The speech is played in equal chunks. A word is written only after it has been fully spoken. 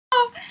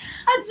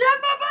I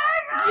dropped my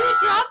bagel! You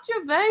dropped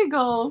your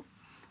bagel.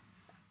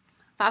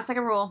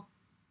 5-second rule.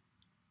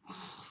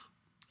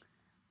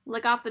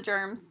 Lick off the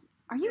germs.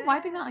 Are you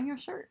wiping that on your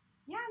shirt?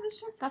 Yeah, this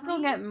shirt's That's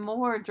clean. gonna get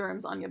more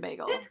germs on your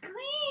bagel. It's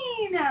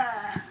clean!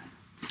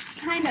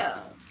 Kind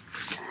of.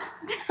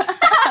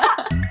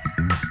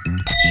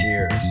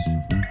 Cheers.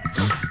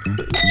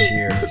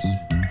 Cheers.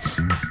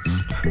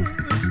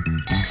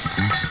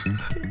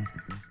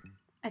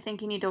 I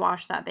think you need to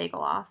wash that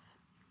bagel off.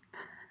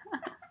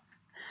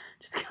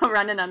 Just go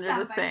running under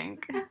the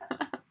sink.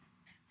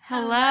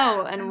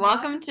 Hello, and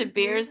welcome to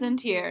Beers and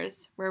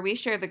Tears, where we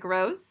share the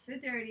gross, The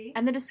dirty.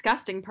 and the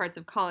disgusting parts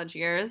of college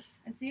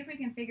years. And see if we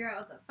can figure out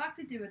what the fuck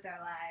to do with our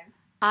lives.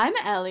 I'm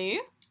Ellie,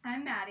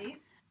 I'm Maddie.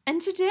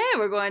 and today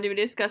we're going to be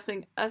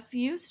discussing a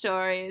few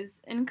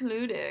stories,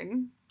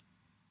 including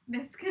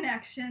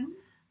Misconnections.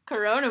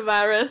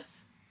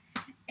 coronavirus.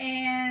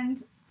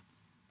 And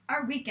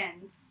our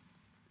weekends.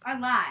 Our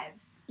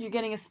lives. You're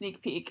getting a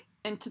sneak peek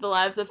into the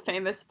lives of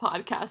famous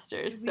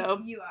podcasters, so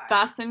You are.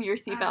 fasten your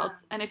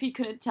seatbelts. And if you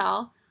couldn't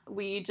tell,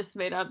 we just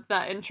made up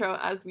that intro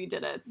as we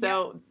did it.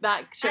 So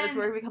that shows And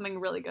we're becoming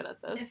really good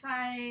at this. If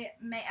I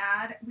may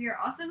add, we are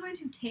also going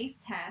to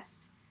taste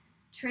test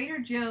Trader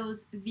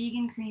Joe's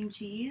vegan cream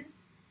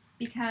cheese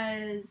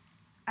because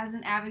as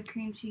an avid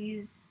cream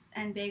cheese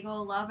and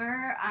bagel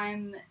lover,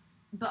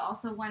 but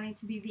also wanting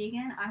to be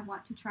vegan, I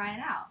want to try it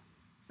out.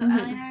 So Mhm.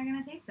 Ellie and I are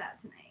going to taste that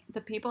tonight.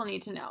 The people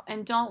need to know.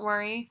 And don't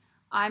worry,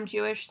 I'm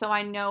Jewish, so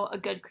I know a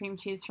good cream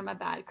cheese from a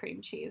bad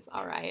cream cheese,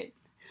 all right?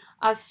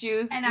 Us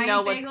Jews And I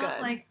know eat what's bagels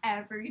good. like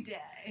every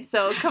day.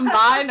 So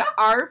combined,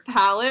 our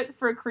palate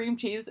for cream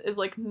cheese is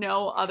like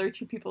no other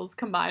two people's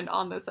combined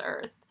on this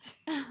earth.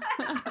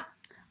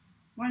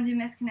 Want to do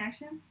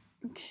misconnections?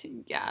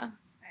 Yeah.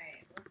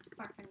 Alright, let's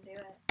fucking do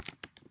it.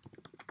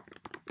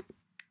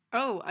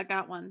 Oh, I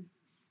got one.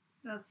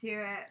 Let's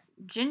hear it.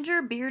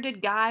 Ginger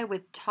bearded guy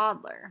with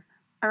toddler.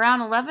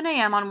 Around 11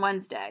 a.m. on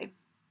Wednesday.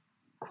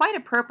 Quite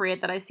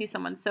appropriate that I see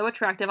someone so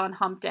attractive on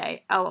hump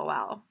day.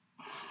 LOL.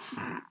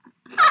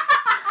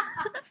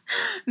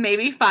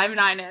 Maybe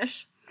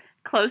 5'9"-ish.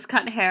 Close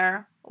cut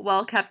hair,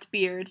 well kept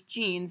beard,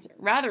 jeans,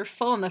 rather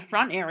full in the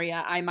front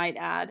area, I might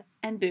add,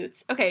 and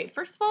boots. Okay,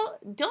 first of all,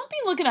 don't be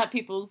looking at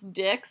people's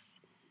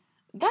dicks.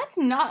 That's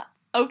not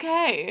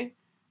okay.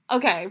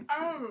 Okay.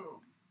 Oh.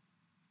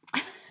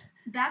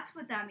 That's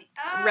what that means.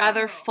 Oh.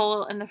 Rather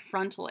full in the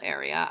frontal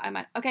area, I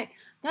might. Okay,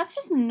 that's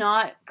just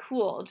not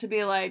cool to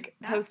be like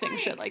That's posting like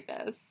shit like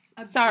this.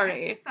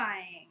 Sorry.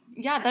 Objectifying.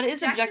 Yeah, That's that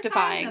is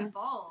objectifying. The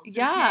bulge,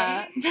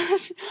 Yeah. okay?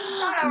 Yes.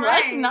 not all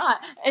Let's right. not.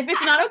 If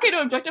it's not okay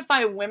to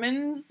objectify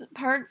women's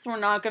parts, we're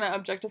not going to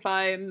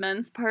objectify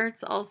men's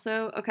parts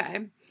also.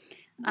 Okay.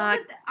 What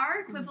would our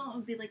equivalent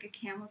would be like a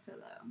camel toe,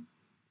 though.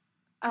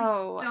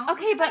 Oh, Don't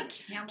okay, look but like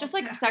camel just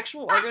like toe.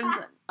 sexual organs.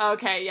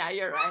 Okay, yeah,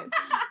 you're right.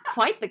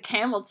 Quite the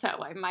camel toe,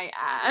 I might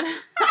add.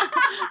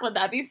 Would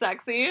that be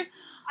sexy?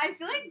 I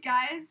feel like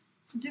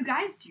do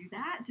guys do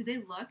that? Do they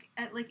look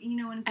at, like, you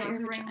know, when At girls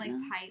your are wearing, like,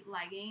 vagina? tight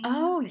leggings?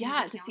 Oh, that you yeah,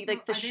 have a to see, camel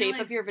like, the toe? Are they shape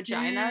like, of your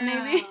vagina, damn?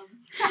 maybe?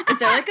 Is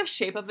there like a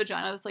shape of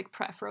vagina that's like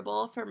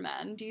preferable for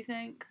men, do you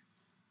think?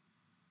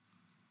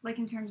 Like,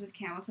 in terms of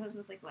camel toes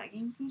with, like,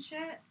 leggings and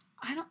shit?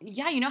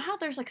 Yeah, you know how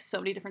there's like so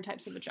many different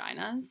types of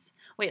vaginas?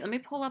 Wait, let me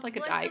pull up like a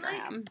Well, I feel like-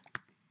 diagram.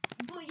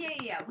 Well,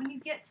 yeah. When you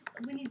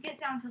get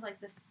down to, like,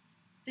 the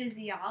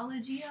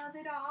physiology of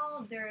it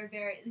all, there are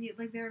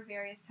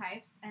various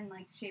types and,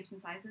 like, shapes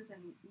and sizes,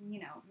 and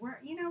we're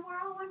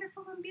all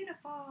wonderful and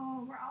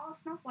beautiful. We're all a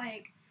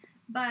snowflake,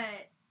 but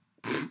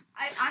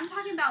I'm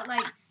talking about,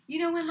 like,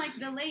 when, like,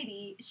 the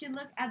lady, she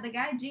look at the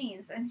guy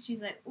jeans and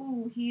she's like,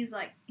 ooh, he's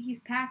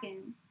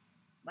packing,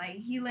 like,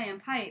 he laying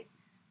pipe,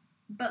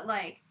 but,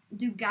 like,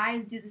 do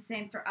guys do the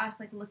same for us,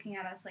 like, looking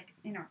at us, like,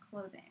 in our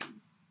clothing?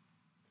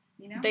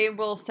 You know? They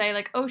will say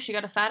like, oh, she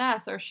got a fat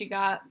ass or she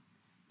got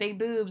big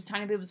boobs,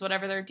 tiny boobs,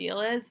 whatever their deal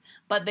is,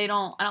 but I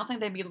don't think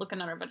they'd be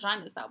looking at our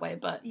vaginas that way,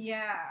 but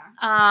Yeah.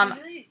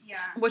 Yeah.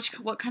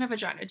 what kind of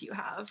vagina do you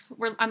have?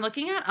 I'm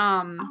looking at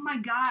Oh my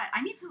god,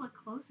 I need to look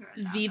closer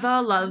at that.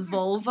 Viva la Those are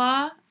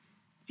vulva.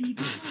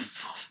 Viva la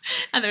vulva.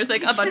 And there's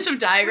like a bunch of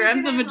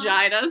diagrams of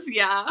vaginas.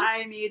 Yeah.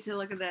 I need to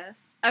look at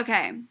this.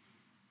 Okay.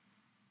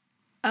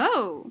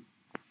 Oh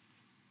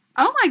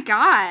my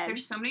god.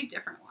 There's so many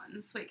different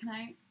ones. Wait, can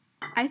I?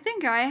 I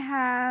think I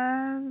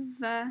have.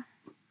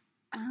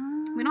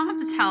 We don't have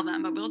to tell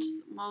them, but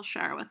we'll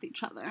share with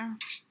each other.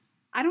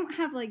 I don't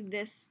have, like,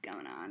 this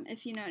going on,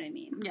 if you know what I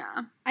mean.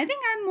 Yeah. I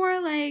think I'm more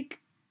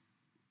like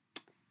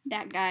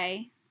that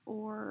guy,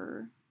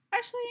 or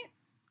actually,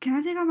 can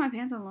I take off my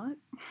pants and look?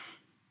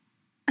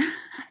 I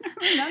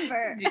don't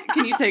remember.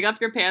 Can you take off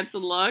your pants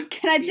and look?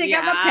 Can I take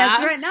off my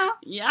pants right now?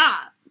 Yeah.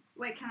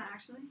 Wait, can I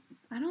actually?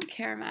 I don't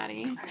care,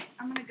 Maddie. Alright,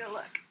 I'm gonna go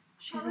look.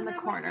 She's in the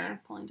corner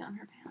pulling down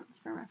her pants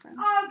for reference.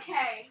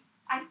 Okay,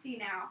 I see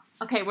now.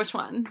 Okay, which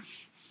one?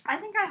 I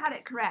think I had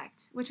it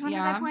correct. Which one did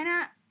Yeah. I point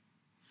at?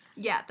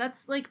 Yeah,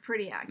 that's, like,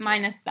 pretty accurate.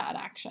 Minus that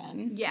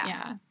action. Yeah.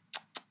 Yeah.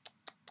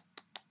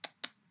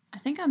 I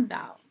think I'm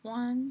that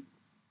one.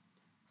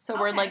 So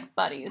we're Okay. like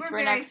buddies. We're We're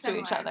very next to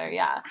each similar. other,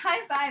 yeah.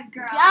 High five,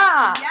 girl.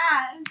 Yeah.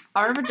 Yes.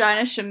 Our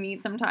vaginas should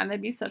meet sometime. They'd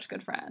be such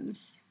good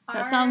friends.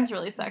 That Our sounds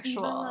really Viva la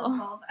sexual.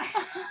 vulva.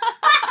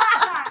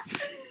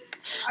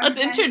 Our Let's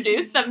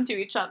introduce friendship- them to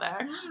each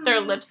other.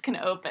 Their lips can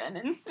open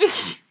and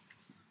speak.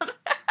 Fuck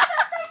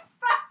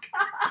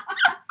off.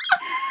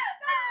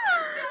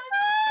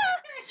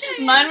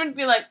 Mine would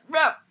be like,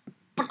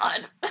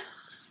 blood.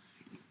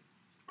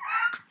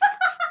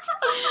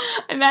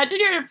 Imagine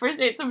you're at a first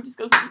date, someone just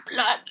goes,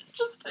 blood,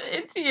 just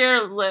into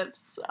your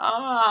lips.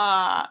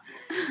 Ah.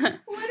 What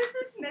did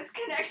this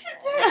misconnection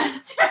turn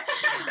into?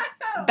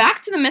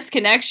 Back to the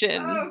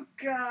misconnection. Oh,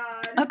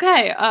 God.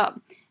 Okay,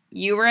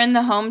 you were in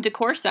the home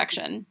decor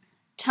section.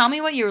 Tell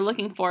me what you were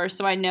looking for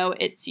so I know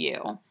it's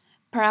you.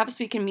 Perhaps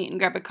we can meet and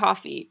grab a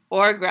coffee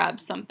or grab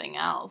something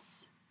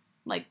else.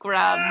 Like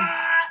grab...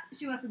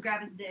 She wants to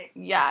grab his dick.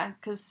 Yeah,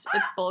 because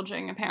it's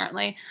bulging,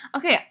 apparently.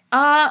 Okay,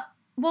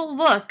 well,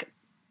 look.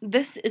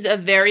 This is a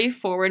very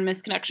forward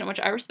misconnection, which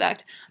I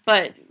respect,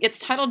 but it's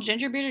titled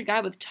Ginger Bearded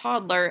Guy with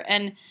Toddler,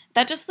 and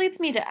that just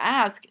leads me to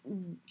ask,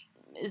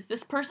 is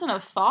this person a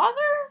father?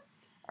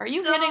 Are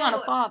you So, hitting on a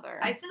father?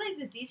 I feel like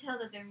the detail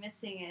that they're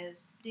missing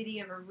is, did he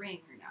have a ring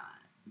or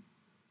not?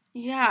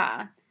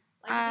 Yeah.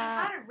 Like, if he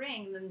had a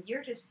ring, then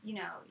you're just,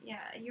 you're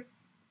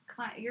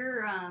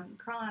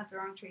crawling up the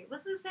wrong tree.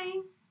 What's the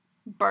saying?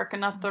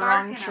 Barking up the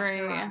Barking wrong up tree.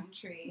 the wrong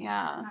tree.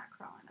 Yeah. Not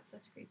crawling up.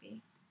 That's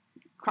creepy.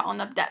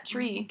 Crawling up that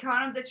tree.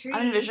 Crawling up the tree.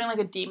 I'm envisioning like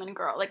a demon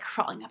girl, like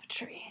crawling up a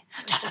tree.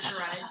 Like the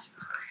Grudge.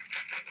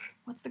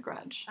 What's the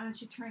Grudge? And then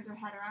she turns her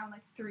head around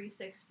like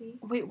 360.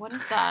 Wait, what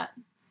is that?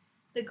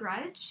 The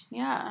Grudge?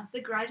 Yeah.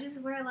 The Grudge is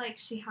where, like,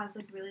 she has,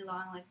 like, really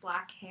long, like,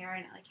 black hair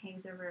and it, like,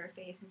 hangs over her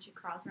face and she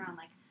crawls around,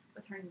 like,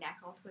 with her neck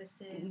all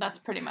twisted. That's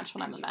pretty much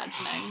what I'm And she's like,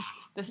 imagining.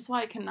 This is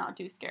why I cannot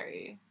do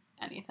scary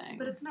anything.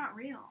 But it's not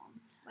real.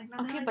 Like,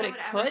 nothing okay, like but that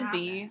it would ever could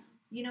be happen.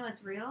 You know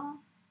what's real?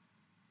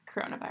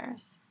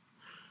 coronavirus.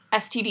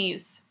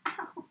 STDs. Ow.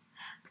 I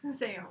was gonna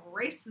say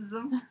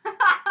racism.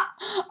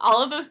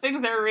 All of those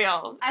things are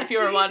real, if you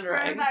were STDs,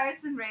 wondering.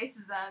 Coronavirus and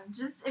racism.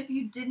 Just if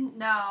you didn't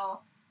know,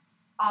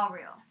 all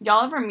real.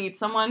 Y'all ever meet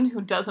someone who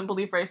doesn't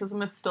believe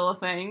racism is still a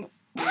thing?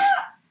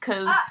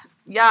 Because,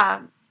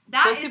 yeah,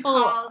 That those is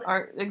people called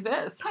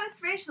exist.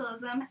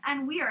 post-racialism,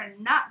 and we are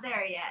not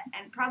there yet,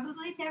 and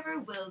probably never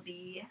will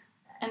be.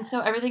 And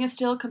so everything is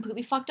still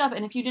completely fucked up.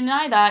 And if you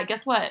deny that,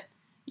 guess what?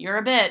 You're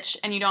a bitch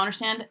and you don't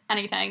understand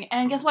anything.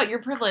 And guess what? You're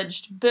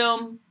privileged.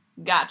 Boom.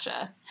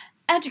 Gotcha.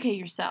 Educate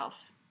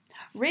yourself.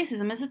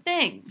 Racism is a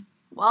thing.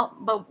 Well,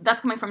 but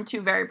that's coming from two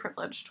very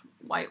privileged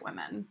white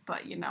women.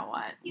 But you know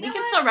what? You we know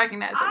can what? still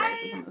recognize that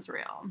racism is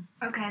real.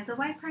 Okay, as a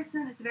white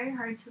person, it's very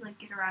hard to, like,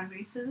 get around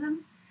racism,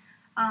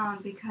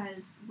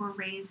 because we're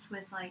raised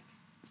with, like,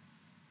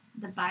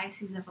 the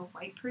biases of a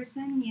white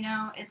person, you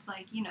know? It's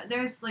like,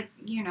 there's, like,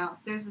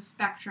 there's a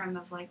spectrum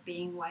of, like,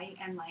 being white,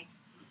 and, like,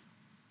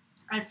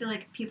 I feel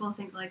like people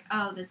think, like,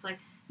 oh, there's, like,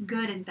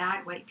 good and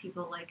bad white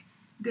people, like,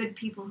 good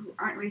people who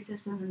aren't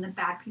racist, and then the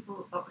bad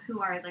people who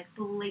are, like,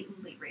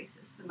 blatantly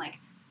racist, and, like,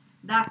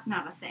 that's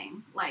not a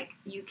thing. Like,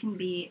 you can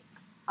be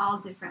all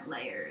different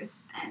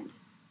layers and,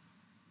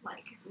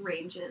 like,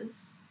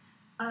 ranges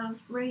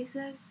of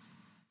racist.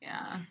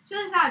 Yeah. It's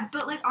really sad,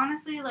 but, like,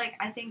 honestly, like,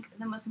 I think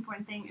the most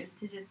important thing is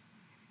to just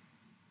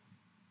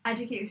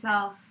educate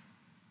yourself,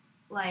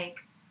 like,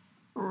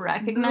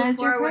 Recognize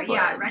move your forward. privilege.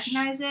 Yeah,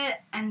 recognize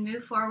it and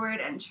move forward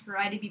and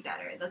try to be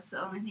better. That's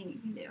the only thing you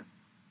can do.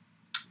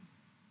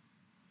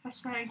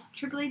 Hashtag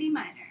Triple AD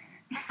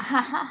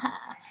Minor.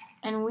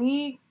 And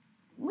we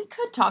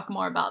could talk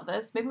more about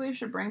this. Maybe we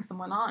should bring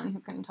someone on who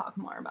can talk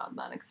more about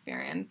that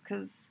experience.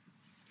 Because,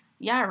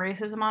 yeah,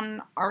 racism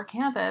on our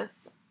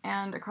campus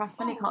and across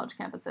many college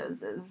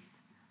campuses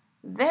is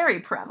very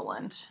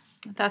prevalent.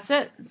 That's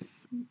it.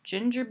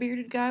 Ginger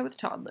bearded guy with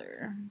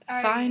toddler. All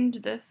right. Find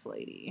this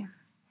lady.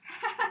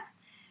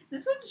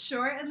 This one's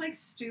short and, like,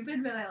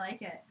 stupid, but I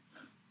like it.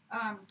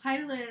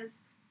 Title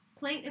is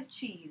Plate of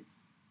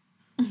Cheese.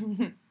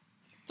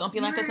 Don't be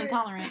You lactose were-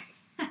 intolerant.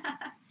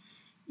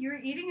 You were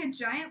eating a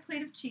giant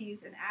plate of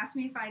cheese and asked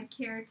me if I'd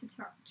care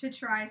to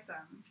try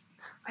some.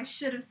 I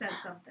should have said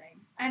something.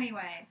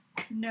 Anyway,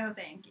 no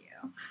thank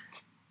you.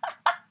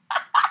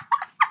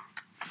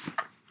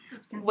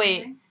 It's confusing.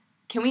 Wait,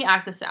 can we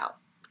act this out?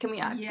 Can we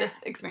act Yes.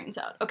 this experience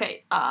out?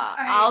 Okay, All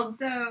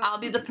right, I'll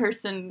be the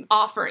person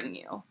offering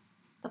you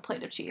the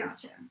plate of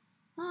cheese. Gotcha.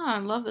 Oh, I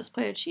love this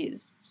plate of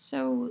cheese. It's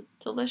so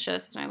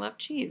delicious, and I love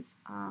cheese.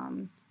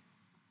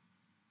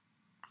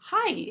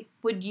 Hi,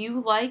 would you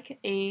like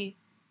a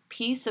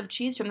piece of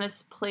cheese from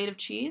this plate of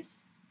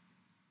cheese?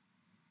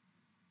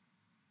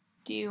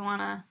 Do you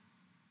wanna?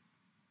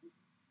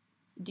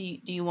 Do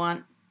you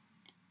want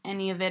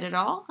any of it at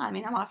all? I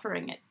mean, I'm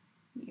offering it.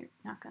 You're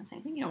not gonna say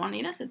anything. You don't want to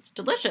eat this. It's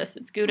delicious.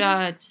 It's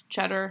Gouda. It's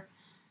cheddar.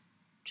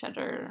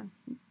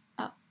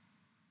 Oh,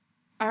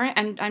 all right.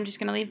 I'm just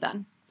gonna leave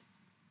then.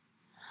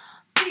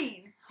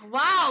 Scene.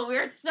 Wow,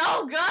 we're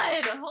so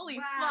good. Holy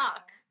Wow.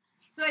 fuck.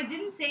 So I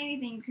didn't say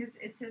anything because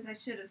it says I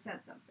should have said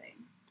something.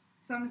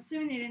 So I'm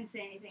assuming they didn't say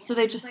anything. So And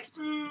they I'm just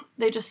like,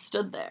 they just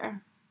stood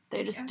there.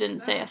 They just guess didn't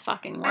so. say a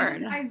fucking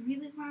word. I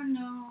really want to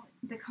know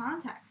the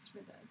context for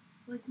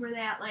this. Like, were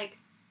they at, like,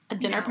 A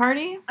dinner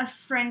party? a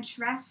French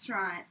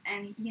restaurant,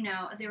 and, you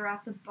know, they were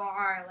at the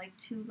bar, like,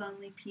 two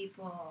lonely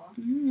people.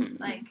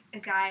 Like, a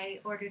guy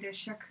ordered a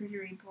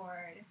charcuterie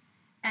board,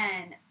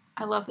 and...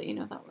 I love that you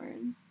know that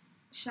word.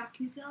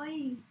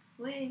 Charcuterie.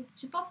 Oui,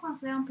 je parle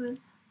français un peu.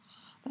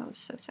 That was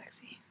so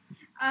sexy.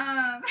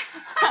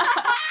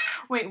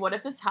 Wait, what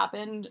if this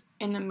happened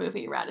in the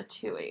movie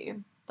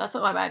Ratatouille? That's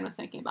what my mind was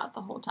thinking about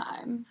the whole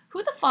time.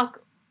 Who the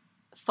fuck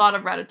thought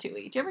of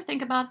Ratatouille? Do you ever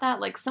think about that?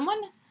 Like,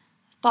 someone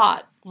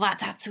thought,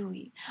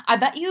 Ratatouille. I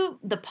bet you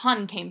the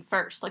pun came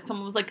first. Like,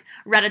 someone was like,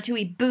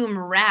 Ratatouille, boom,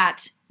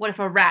 rat. What if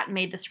a rat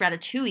made this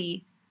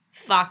Ratatouille?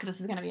 Fuck,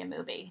 this is gonna be a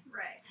movie.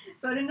 Right.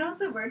 So I didn't know what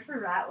the word for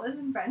rat was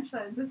in French, so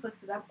I just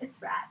looked it up.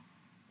 It's rat.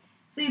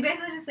 So you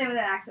basically just say with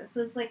an accent.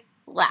 So it's like,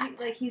 Rat.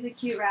 like he's a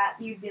cute rat.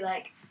 You'd be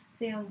like,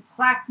 c'est un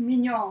rat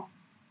mignon.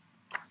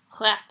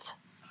 Rat.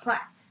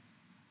 Rat.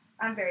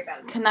 I'm very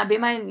bad at Can that be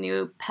my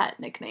new pet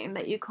nickname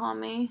that you call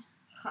me?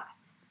 rat.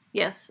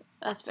 Yes,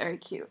 that's very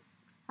cute.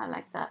 I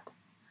like that.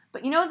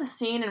 But you know the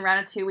scene in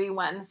Ratatouille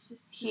when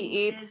he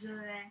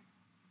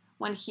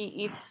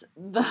eats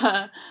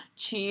the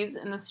cheese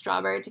and the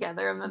strawberry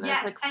together, and then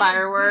there's like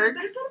fireworks.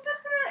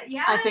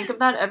 Yes. I think of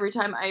that every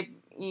time I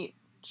eat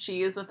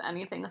cheese with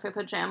anything. If I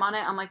put jam on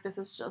it, I'm like, this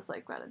is just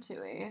like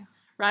Ratatouille.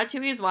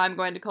 Ratatouille is why I'm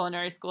going to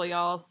culinary school,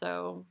 y'all,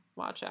 so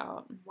watch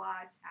out.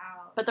 Watch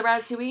out. But the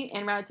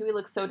Ratatouille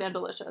looks so damn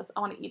delicious. I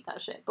want to eat that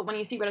shit. But when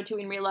you see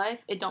Ratatouille in real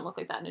life, it don't look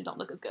like that, and it don't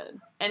look as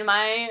good. In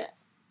my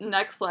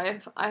next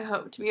life, I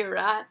hope to be a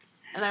rat,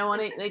 and I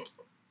want to, like,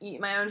 eat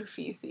my own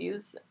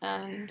feces,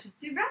 and...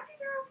 Do rats eat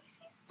their own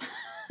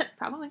feces?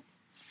 Probably.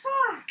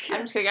 Fuck.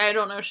 I'm just kidding. I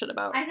don't know shit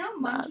about I know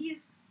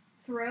monkeys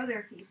throw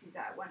their feces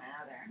at one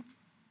another.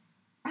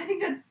 I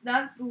think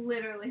that's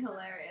literally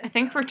hilarious. I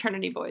think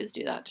fraternity boys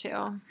do that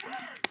too.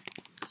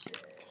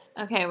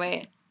 Okay,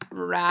 wait.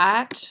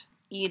 Rat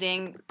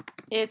eating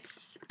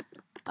its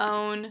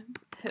own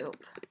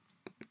poop.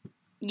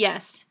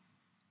 Yes.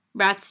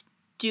 Rats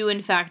do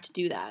in fact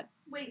do that.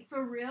 Wait,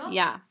 for real?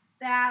 Yeah.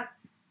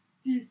 That's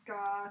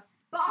disgusting.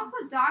 But also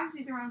dogs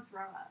eat their own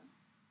throw up.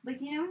 Like,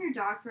 you know when your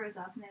dog throws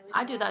up and they lick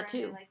I do over that and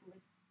too. they, like, lick...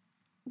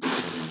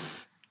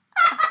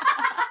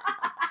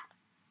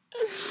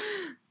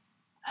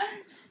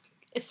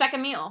 It's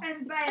second meal.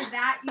 And by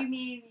that you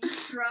mean you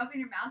throw up in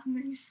your mouth and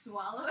then you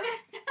swallow it?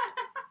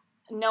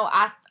 No,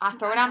 I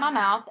throw it out my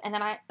mouth and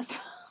then I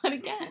swallow it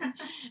again. And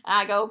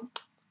I go,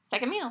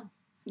 second meal.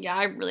 Yeah,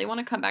 I really want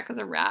to come back as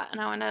a rat and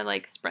I want to,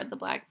 like, spread the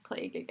Black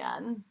Plague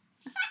again.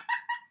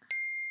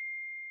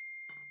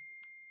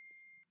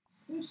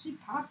 Was she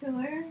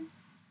popular?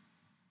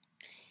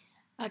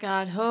 I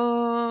got hoes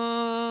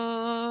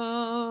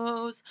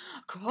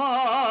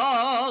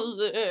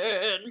calling.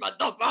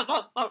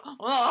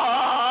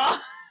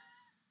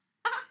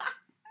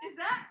 Is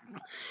that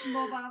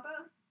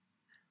Mobamba?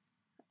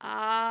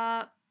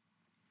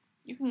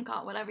 You can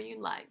call it whatever you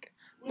like.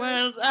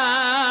 Where's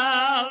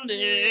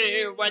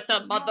Ali with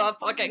the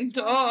motherfucking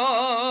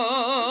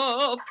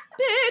dope?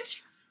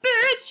 Bitch!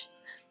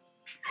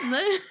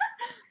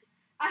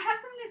 I have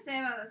something to say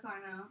about that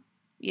song, though.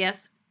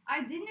 Yes.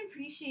 I didn't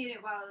appreciate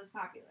it while it was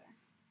popular.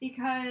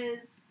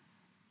 Because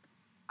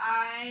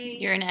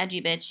You're an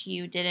edgy bitch.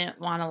 You didn't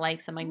want to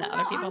like something that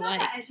other people I'm not like.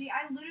 that edgy.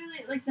 I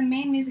literally, like, the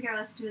main music I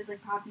listen to is,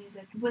 like, pop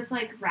music. With,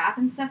 like, rap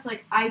and stuff,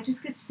 like, I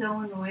just get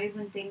so annoyed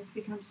when things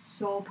become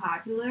so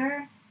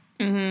popular.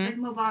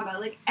 Mm-hmm. Like, Mobamba,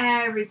 like,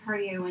 every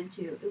party I went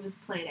to, it was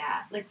played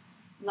at, like,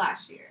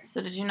 last year.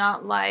 So did you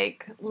not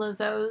like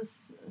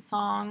Lizzo's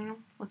song?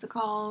 What's it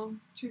called?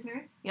 Truth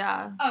Hurts?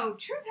 Yeah. Oh,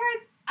 Truth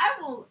Hurts? I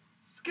will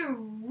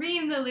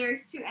scream the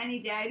lyrics to any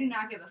day. I do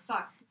not give a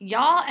fuck.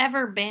 Y'all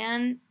ever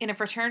been in a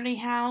fraternity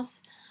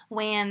house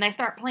when they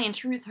start playing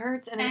Truth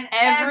Hurts and then And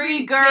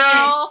every girl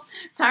bitch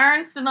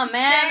turns to the men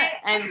They-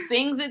 and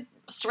sings it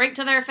straight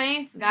to their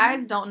face?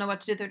 Guys don't know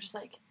what to do. They're just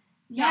like,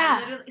 yeah.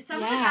 No, literally.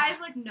 Some of the guys,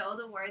 like, know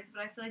the words,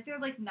 but I feel like they're,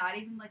 like, not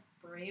even, like,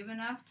 brave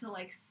enough to,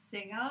 like,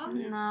 sing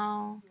them.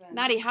 No.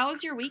 Maddie, how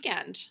was your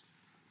weekend?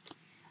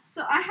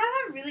 So I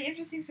have a really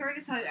interesting story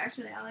to tell you,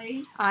 actually,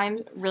 Ellie. I'm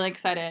really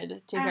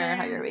excited to hear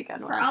how your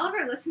weekend For went. all of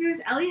our listeners,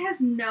 Ellie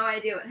has no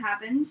idea what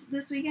happened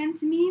this weekend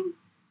to me.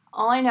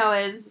 All I know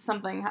is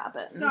something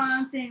happened.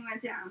 Something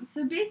went down.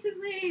 So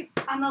basically,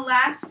 on the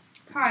last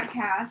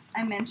podcast,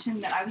 I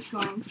mentioned that I was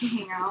going to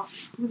hang out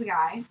with a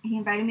guy. He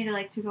invited me to,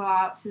 like, to go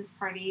out to this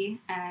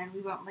party, and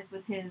we went, like,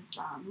 with his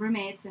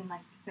roommates and,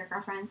 like, their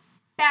girlfriends.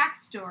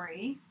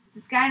 Backstory.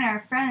 This guy and I are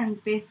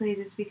friends basically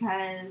just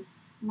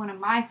because one of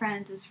my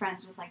friends is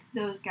friends with, like,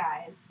 those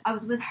guys. I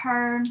was with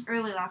her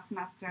early last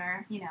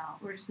semester. You know,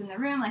 we're just in the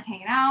room, like,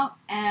 hanging out,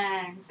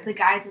 and the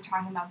guys were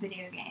talking about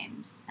video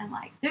games. And,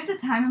 like, there's a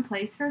time and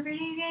place for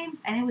video games,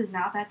 and it was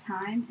not that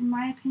time, in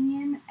my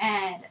opinion.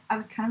 And I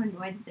was kind of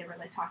annoyed that they were,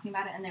 like, talking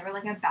about it, and they were,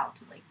 like,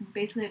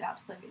 basically about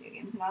to play video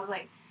games. And I was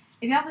like,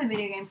 if y'all play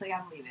video games, like,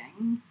 I'm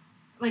leaving.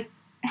 Like,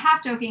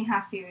 half joking,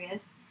 half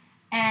serious.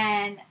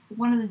 And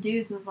one of the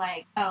dudes was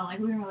like, oh, like,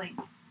 we don't really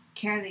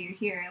care that you're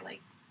here.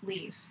 Like,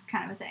 leave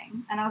kind of a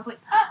thing. And I was like,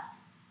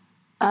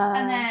 Uh,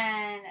 and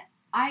then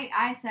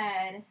I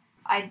said,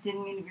 I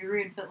didn't mean to be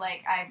rude, but,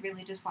 like, I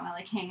really just want to,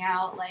 like, hang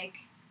out. Like,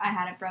 I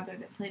had a brother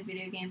that played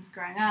video games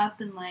growing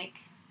up, and,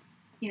 like,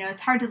 you know,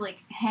 it's hard to,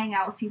 like, hang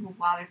out with people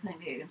while they're playing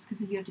video games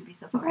because you have to be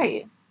so focused.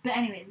 Right. But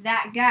anyway,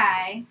 that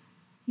guy,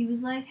 he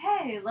was like,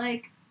 hey,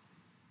 like,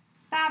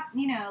 stop,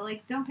 you know,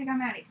 like, don't pick on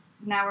Maddie.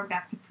 Now we're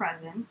back to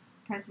present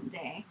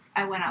day.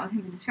 I went out with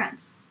him and his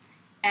friends.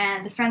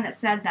 And the friend that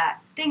said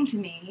that thing to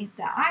me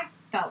that I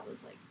felt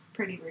was, like,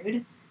 pretty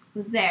rude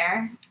was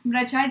there. But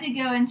I tried to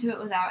go into it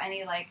without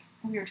any, like,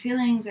 weird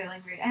feelings or,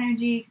 like, weird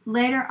energy.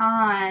 Later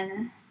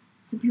on,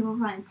 some people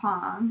were playing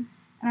Pong.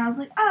 And I was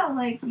like, oh,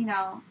 like, you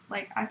know,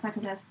 like, I suck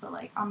at this, but,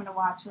 like, I'm going to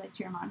watch, like,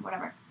 cheer him on,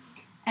 whatever.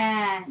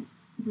 And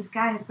this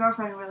guy and his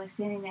girlfriend were, like,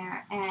 standing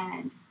there,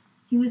 and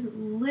he was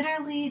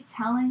literally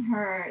telling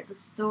her the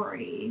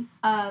story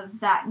of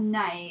that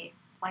night,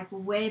 like,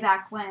 way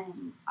back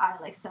when I,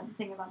 like, said the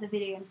thing about the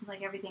video games and,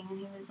 like, everything, and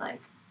he was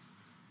like,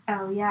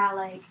 oh, yeah,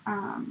 like,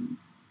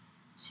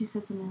 she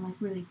said something, like,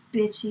 really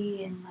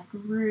bitchy and, like,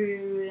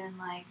 rude, and,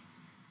 like,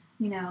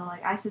 you know,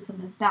 like, I said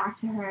something back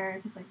to her,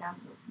 because, like,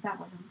 that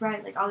wasn't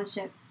right, like, all this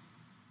shit,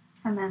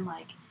 and then,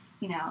 like,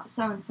 you know,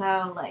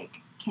 so-and-so,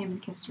 like, came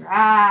and kissed her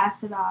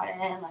ass about it,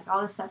 and, like,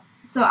 all this stuff.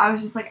 So I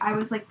was just,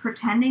 like,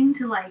 pretending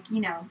to, like, you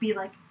know, be,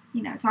 like,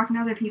 you know, talking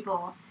to other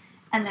people,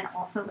 and then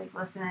also, like,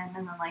 listen,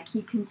 and then, like,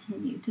 he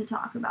continued to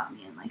talk about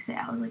me and, like, say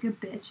I was, like, a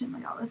bitch and,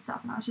 like, all this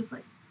stuff, and I was just,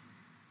 like,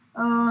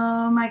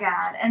 oh, my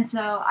God. And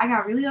so I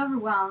got really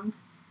overwhelmed.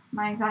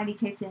 My anxiety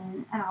kicked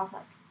in, and I was,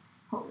 like,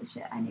 holy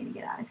shit, I need to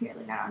get out of here.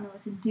 Like, I don't know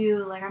what to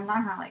do. Like, I'm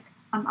not gonna, like,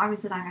 I'm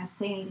obviously not gonna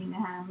say anything to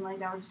him. Like,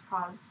 that would just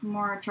cause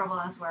more trouble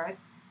than it's worth.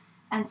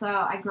 And so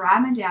I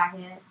grabbed my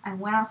jacket, I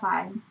went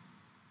outside,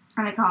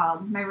 and I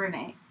called my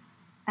roommate,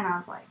 and I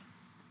was like,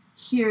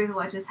 here's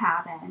what just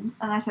happened.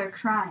 And I started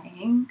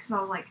crying, because I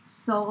was, like,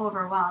 so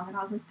overwhelmed, and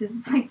I was like, this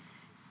is, like,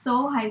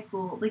 so high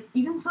school, like,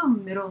 even so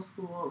middle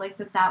school, like,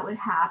 that would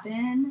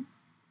happen.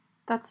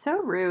 That's so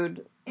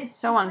rude. It's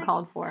so just,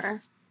 uncalled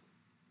for.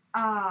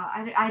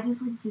 I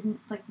just, like,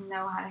 didn't, like,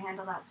 know how to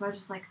handle that, so I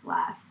just, like,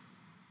 left.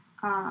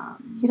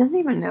 He doesn't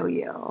even know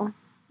you.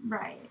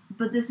 Right.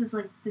 But this is,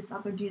 like, this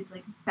other dude's,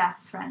 like,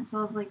 best friend. So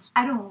I was like,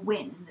 I don't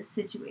win in this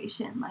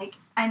situation. Like,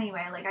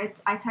 anyway, like,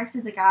 I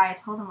texted the guy. I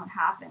told him what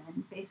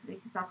happened, basically,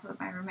 because that's what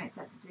my roommate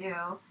said to do.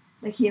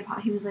 Like, he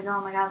was like,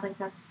 oh, my God, like,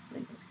 that's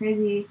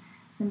crazy.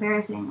 It's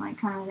embarrassing, like,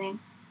 kind of a thing.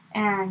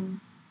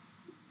 And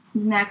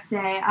the next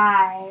day,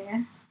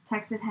 I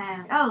texted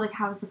him, oh, like,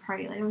 how was the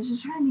party? Like, I was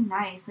just trying to be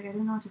nice. Like, I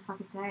didn't know what to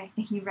fucking say.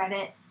 And he read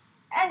it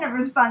and never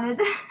responded.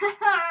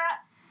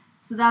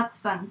 So that's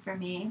fun for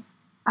me.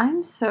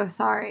 I'm so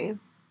sorry.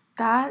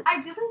 That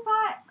I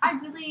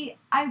really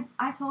thought,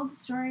 I told the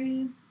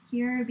story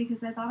here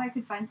because I thought I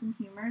could find some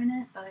humor in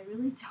it, but I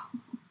really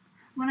don't.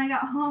 When I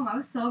got home, I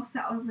was so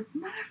upset. I was like,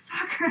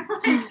 motherfucker,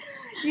 like,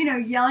 you know,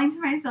 yelling to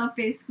myself,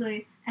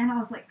 basically. And I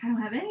was like, I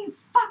don't have any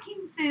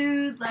fucking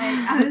food. Like,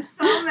 I was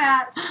so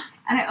mad.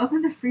 And I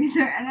opened the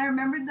freezer, and I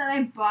remembered that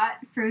I bought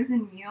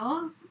frozen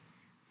meals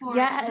for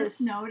the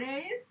snow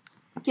days.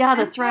 Yeah,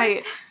 that's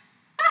right.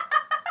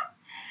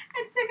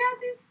 I took out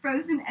these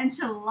frozen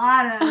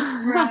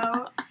enchiladas,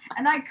 bro.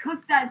 And I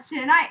cooked that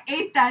shit, and I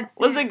ate that shit.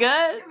 Was it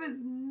good? It was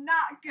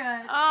not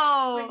good.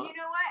 Oh. But you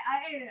know what?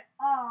 I ate it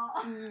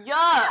all.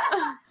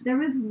 Yeah. There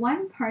was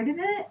one part of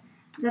it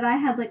that I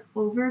had, like,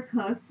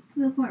 overcooked to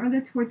the point where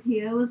the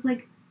tortilla was,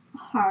 like,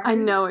 hard. I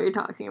know what you're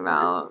talking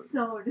about. It was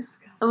so disgusting.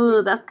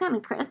 Oh, that's kind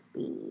of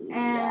crispy.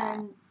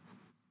 And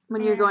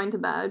when you're going to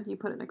bed, you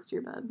put it next to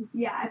your bed.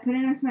 Yeah, I put it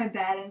next to my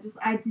bed and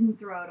I didn't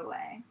throw it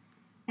away.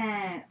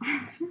 And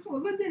I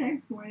woke up the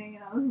next morning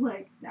and I was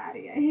like,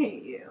 Daddy, I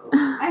hate you.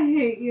 I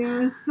hate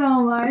you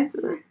so much.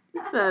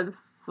 You said,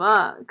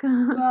 fuck.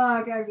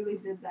 Fuck, I really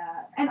did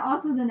that. And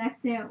also the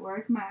next day at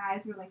work, my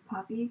eyes were, like,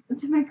 puffy. And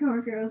to my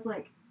coworker, I was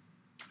like,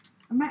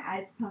 are my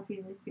eyes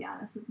puffy? Like, be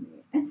honest with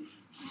me. And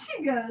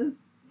she goes,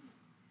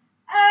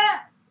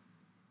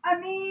 I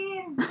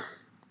mean,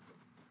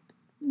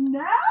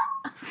 no?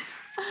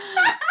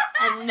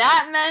 And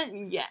that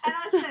meant yes. And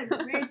I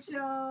said,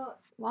 Rachel.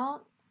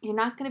 Well, you're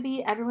not going to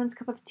be everyone's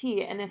cup of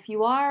tea. And if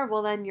you are,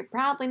 well, then you're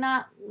probably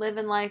not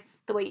living life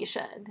the way you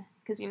should.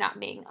 Because you're not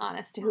being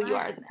honest to who you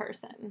are as a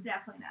person. It's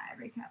definitely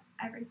not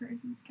every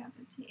person's cup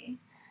of tea.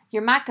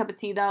 You're my cup of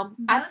tea, though.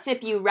 I'd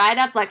sip you right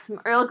up like some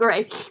Earl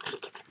Grey.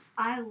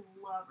 I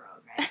love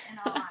Earl Grey, in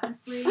all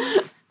honesty.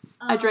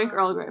 I drank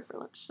Earl Grey for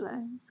lunch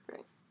today. It's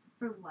great.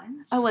 For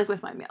lunch? Oh, like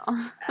with my meal.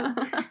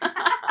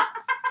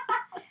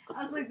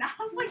 I was like, that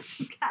was like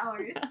 2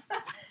 calories.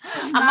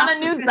 I'm on a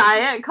new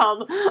diet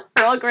called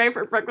Earl Grey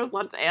for breakfast,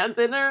 lunch, and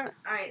dinner.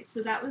 Alright,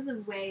 so that was a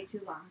way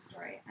too long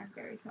story. I'm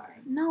very sorry.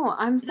 No,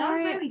 I'm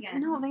sorry. That was my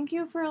weekend. No, thank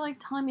you for, like,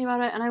 telling me about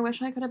it, and I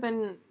wish I could have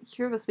been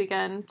here this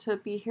weekend to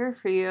be here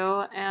for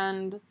you,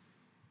 and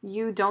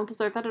you don't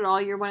deserve that at all.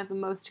 You're one of the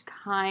most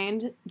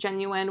kind,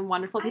 genuine,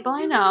 wonderful people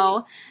I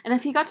know, and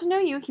if he got to know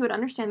you, he would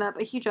understand that,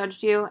 but he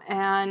judged you,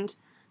 and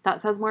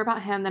that says more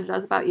about him than it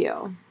does about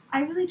you.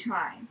 I really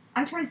try.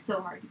 I try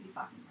so hard to be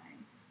fucking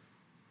nice.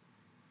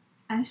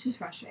 And it's just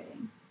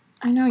frustrating.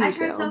 I know you I do.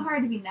 try so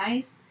hard to be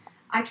nice.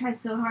 I try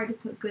so hard to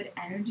put good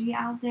energy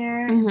out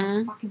there in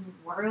the fucking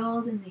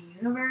world, in the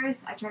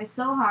universe. I try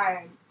so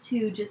hard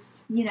to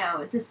just,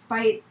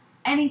 despite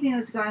anything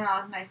that's going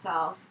on with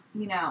myself,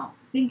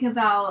 think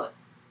about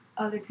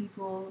other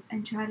people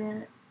and try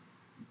to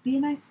be a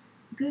nice,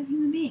 good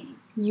human being.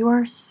 You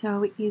are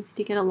so easy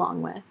to get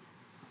along with.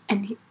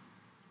 And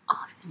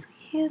obviously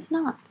he is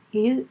not.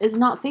 He is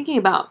not thinking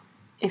about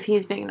if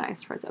he's being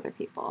nice towards other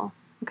people.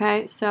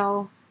 Okay?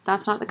 So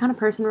that's not the kind of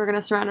person we're going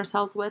to surround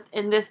ourselves with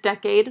in this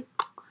decade.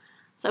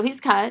 So he's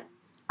cut.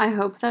 I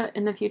hope that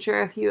in the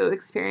future, if you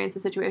experience a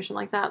situation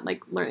like that,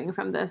 like learning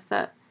from this,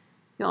 that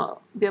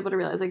you'll be able to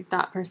realize like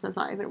that person is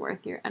not even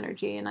worth your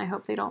energy. And I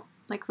hope they don't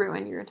like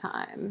ruin your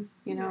time,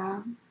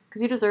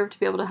 because you deserve to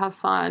be able to have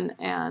fun.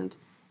 And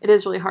it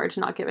is really hard to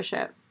not give a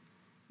shit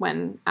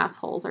when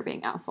assholes are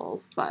being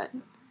assholes, but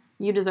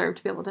you deserve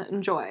to be able to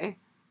enjoy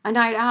a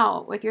night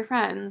out with your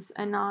friends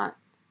and not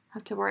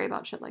have to worry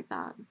about shit like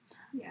that.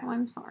 Yeah. So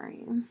I'm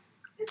sorry.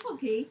 It's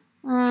okay.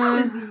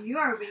 How was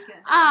your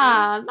weekend?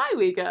 My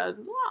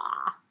weekend.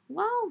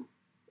 Well,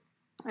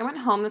 I went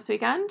home this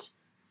weekend.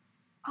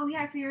 Oh,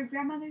 yeah, for your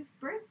grandmother's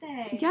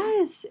birthday.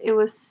 Yes, it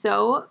was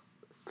so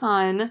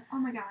fun. Oh,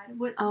 my God.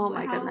 Goodness. How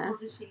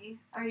old is she?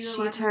 Are you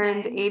allowed to say? She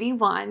turned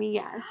 81,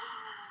 yes.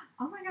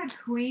 Oh, my God,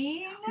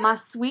 queen. My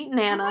sweet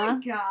Nana. Oh,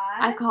 my God.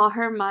 I call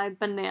her my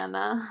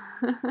banana.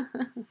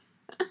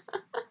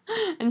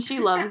 And she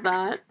loves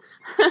that.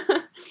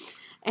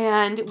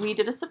 And we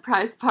did a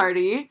surprise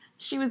party.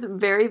 She was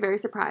very, very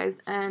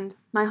surprised. And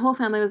my whole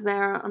family was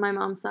there on my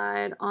mom's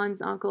side,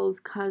 aunts, uncles,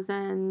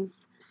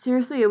 cousins.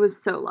 Seriously, it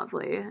was so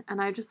lovely.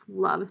 And I just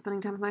love spending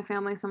time with my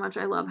family so much.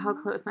 I love how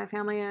close my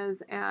family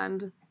is.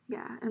 And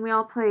yeah, and we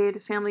all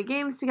played family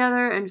games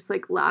together and just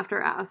like laughed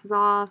our asses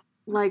off.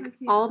 Like so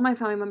all of my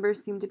family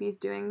members seem to be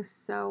doing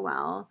so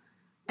well.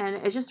 And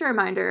it's just a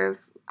reminder of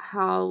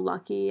how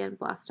lucky and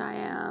blessed I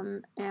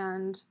am.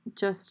 And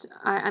just,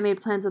 I made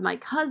plans with my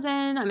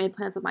cousin. I made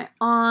plans with my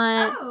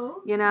aunt.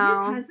 Oh, your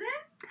cousin?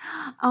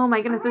 Oh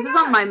my goodness. This is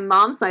on my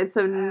mom's side,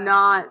 so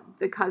not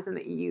the cousin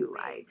that you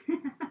like.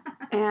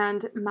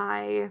 And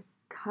my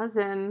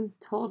cousin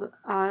told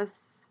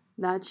us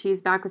that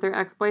she's back with her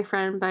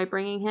ex-boyfriend by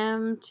bringing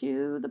him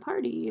to the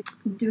party.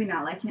 Do we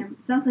not like him?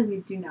 Sounds like we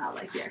do not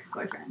like your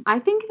ex-boyfriend. I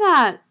think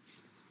that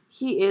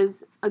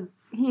he's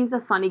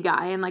a funny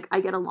guy, and like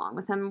I get along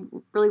with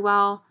him really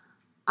well.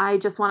 I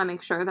just want to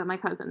make sure that my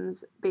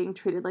cousin's being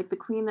treated like the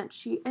queen that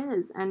she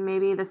is, and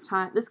maybe this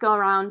go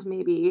around,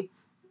 maybe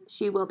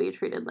she will be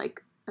treated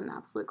like an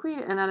absolute queen,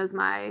 and that is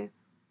my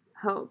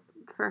hope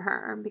for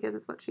her because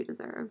it's what she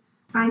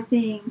deserves. I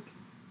think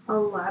a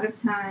lot of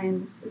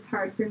times it's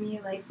hard for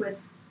me, like with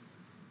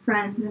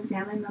friends and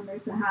family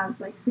members that have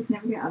like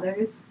significant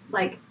others,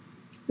 like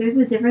there's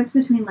a difference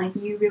between like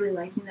you really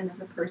liking them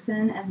as a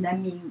person and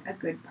them being a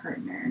good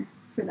partner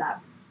for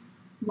that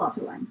loved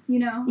one,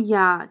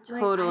 Yeah,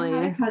 totally.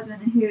 Like, I had a cousin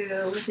who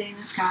was dating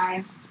this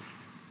guy.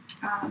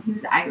 He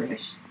was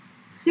Irish,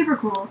 super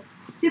cool,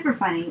 super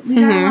funny. We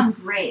got along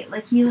great.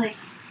 Like he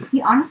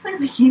honestly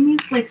like gave me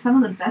like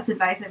some of the best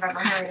advice I've ever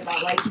heard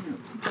about like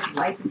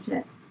life and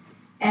shit.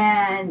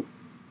 And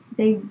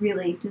they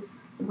really just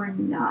were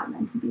not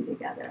meant to be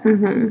together.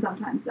 And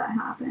sometimes that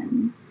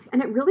happens.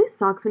 And it really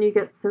sucks when you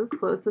get so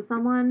close with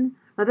someone,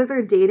 whether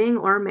they're dating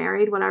or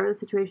married, whatever the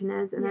situation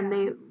is, and then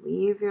they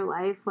leave your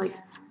life. Like,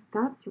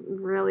 that's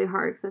really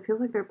hard because it feels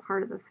like they're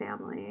part of the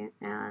family.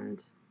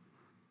 And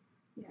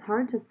it's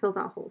hard to fill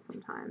that hole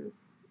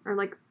sometimes. Or,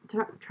 like,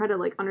 to try to,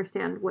 like,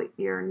 understand what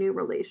your new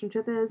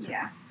relationship is.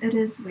 Yeah, it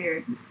is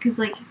weird. Because,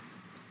 like,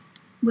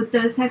 with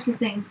those types of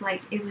things,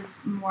 like, it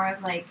was more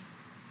of, like,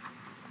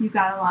 you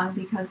got along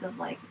because of,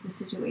 like, the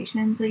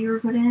situations that you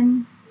were put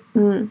in.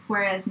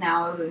 Whereas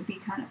now it would be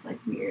kind of, like,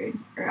 weird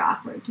or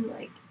awkward to,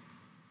 like,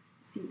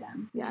 see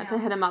them. Yeah, to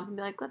hit him up and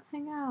be like, let's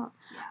hang out.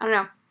 Yeah. I don't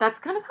know. That's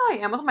kind of how I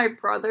am with my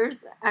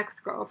brother's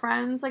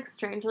ex-girlfriends. Like,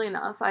 strangely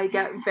enough, I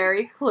get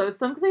very close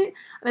to them.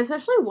 And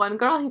especially one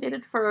girl he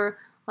dated for,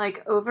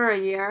 like, over a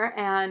year.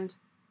 And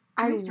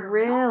they were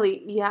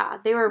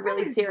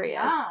really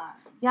serious.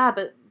 Yeah,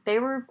 but they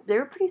were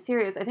pretty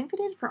serious. I think they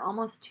dated for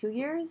almost 2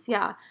 years.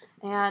 Yeah.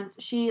 And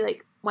she,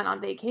 like, went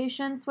on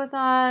vacations with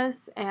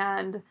us,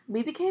 and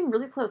we became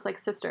really close, like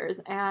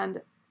sisters.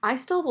 And I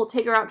still will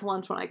take her out to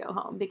lunch when I go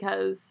home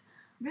because...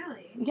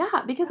 Really?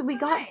 Yeah, because That's we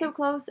got so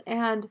close,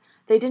 and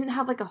they didn't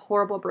have, like, a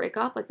horrible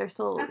breakup. Like, they're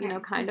still,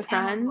 kind of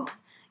friends.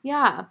 Amicable.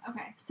 Yeah.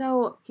 Okay.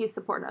 So he's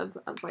supportive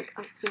of, like,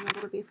 us being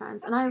able to be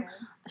friends. And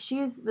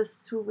she's the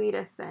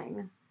sweetest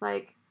thing.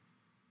 Like,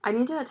 I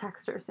need to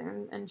text her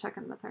soon and check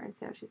in with her and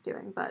see how she's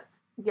doing. But,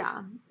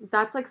 yeah,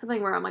 that's, like,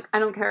 something where I'm like, I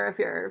don't care if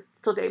you're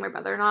still dating my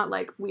brother or not.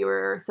 Like, we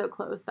were so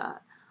close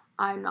that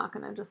I'm not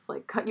going to just,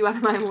 like, cut you out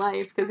of my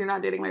life because you're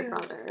not dating my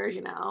brother,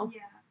 Yeah.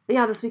 But,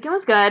 yeah, this weekend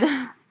was good.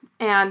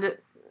 And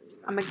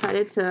I'm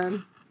excited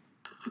to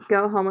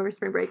go home over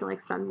spring break and,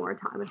 like, spend more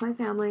time with my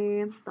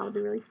family. That'll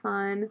be really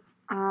fun.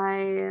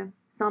 I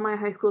saw my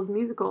High School's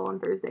Musical on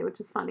Thursday, which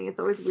is funny. It's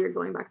always weird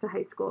going back to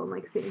high school and,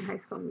 like, seeing High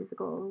School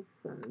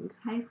musicals and...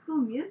 High School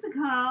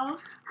Musicals.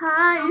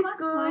 High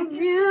School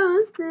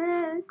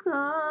Musical.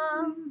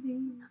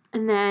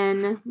 And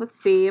then, let's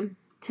see.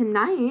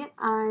 Tonight,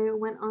 I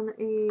went on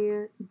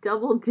a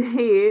double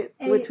date,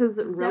 which was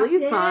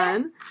really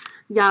fun.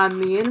 Yeah,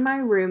 me and my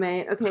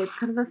roommate. Okay, it's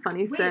kind of a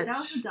funny Wait, sitch. that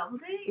was a double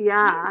date?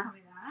 Yeah. You didn't tell me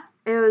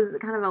that. It was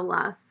kind of a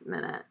last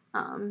minute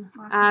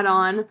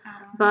add-on.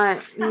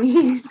 But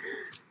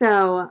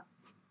so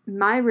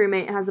my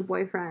roommate has a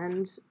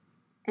boyfriend,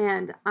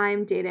 and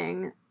I'm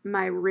dating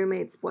my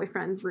roommate's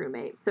boyfriend's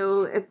roommate.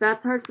 So if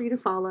that's hard for you to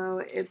follow,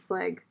 it's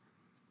like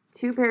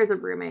 2 pairs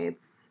of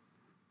roommates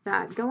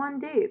that go on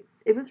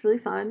dates. It was really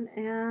fun,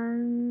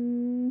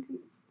 and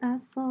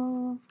that's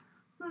all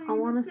I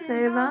want to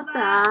say about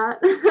that.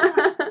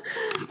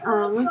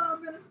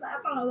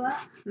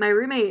 My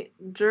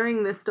roommate,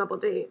 during this double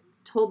date,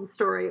 told the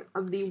story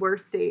of the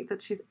worst date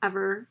that she's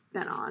ever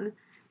been on,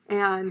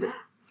 and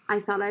I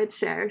thought I'd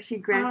share. She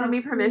granted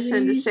me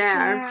permission to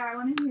share. I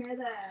want to hear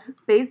this.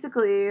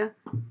 Basically,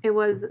 it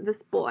was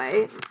this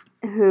boy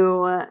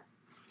who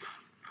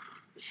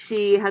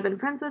she had been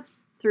friends with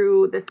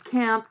through this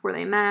camp where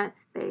they met.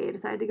 They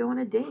decided to go on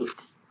a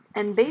date.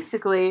 And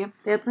basically,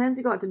 they had plans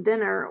to go out to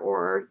dinner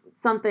or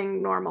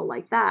something normal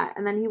like that.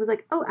 And then he was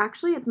like, oh,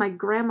 actually, it's my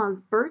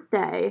grandma's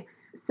birthday,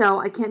 so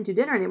I can't do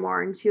dinner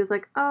anymore. And she was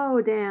like,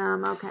 oh,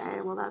 damn,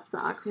 okay, well, that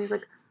sucks. And he's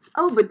like,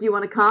 oh, but do you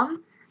want to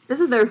come? This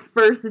is their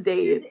first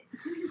date.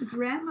 To his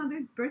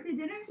grandmother's birthday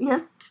dinner?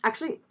 Yes.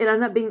 Actually, it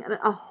ended up being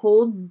a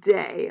whole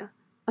day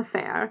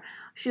affair.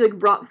 She, like,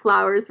 brought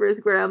flowers for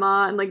his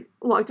grandma and, like,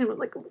 walked in and was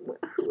like,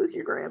 who was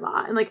your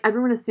grandma? And, like,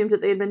 everyone assumed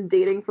that they had been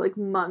dating for, like,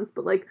 months,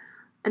 but, like,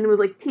 and was,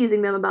 like,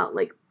 teasing them about,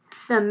 like,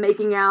 them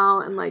making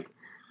out and, like,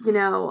 you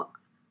know,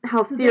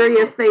 how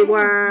serious they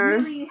were.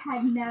 Really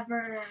had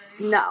never...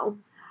 No.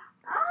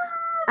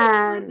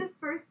 That's like the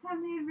first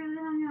time they had really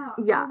hung out.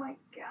 Yeah. Oh, my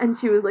God. And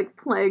she was, like,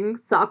 playing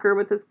soccer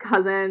with his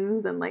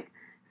cousins and, like,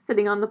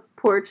 sitting on the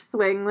porch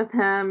swing with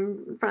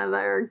him in front of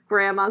their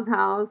grandma's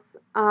house.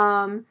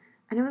 And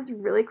it was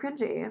really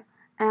cringy.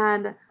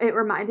 And it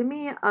reminded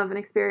me of an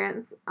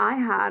experience I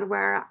had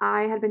where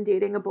I had been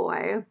dating a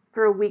boy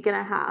for a week and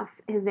a half.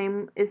 His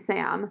name is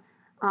Sam,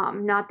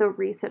 not the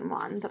recent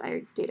one that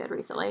I dated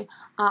recently.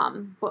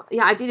 But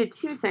yeah, I dated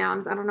 2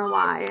 Sams. I don't know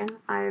why.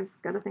 I've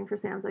got a thing for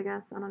Sams, I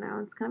guess. I don't know.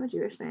 It's kind of a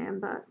Jewish name,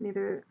 but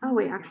neither... Oh,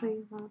 wait,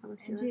 actually, one of them was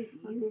Jewish.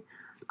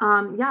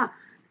 NJBs? Yeah.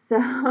 So...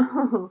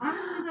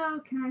 Honestly, though,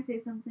 can I say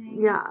something?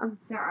 Yeah.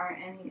 There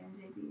aren't any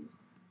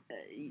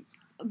NJBs.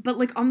 But,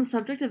 like, on the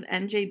subject of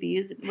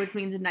NJBs, which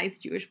means nice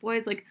Jewish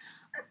boys, like,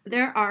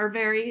 they are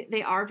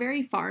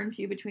very far and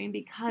few between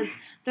because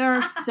there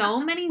are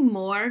so many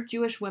more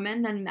Jewish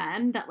women than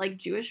men that, like,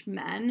 Jewish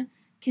men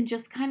can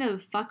just kind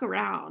of fuck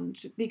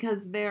around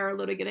because they're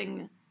literally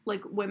getting,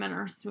 like, women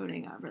are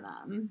swooning over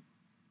them.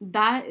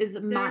 That's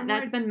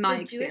been my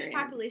experience. The Jewish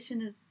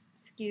population is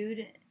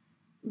skewed.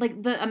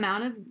 Like, the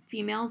amount of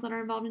females that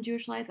are involved in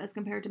Jewish life as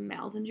compared to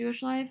males in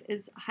Jewish life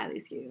is highly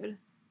skewed.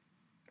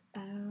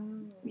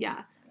 Oh.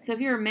 Yeah. So if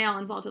you're a male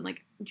involved in,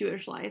 like,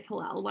 Jewish life,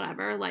 Hillel,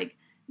 whatever, like,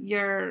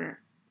 you're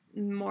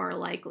more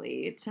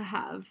likely to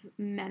have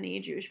many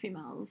Jewish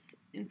females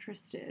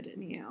interested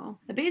in you.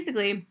 But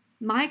basically,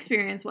 my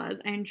experience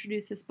was I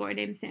introduced this boy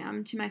named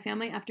Sam to my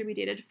family after we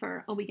dated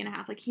for a week and a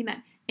half. Like, he met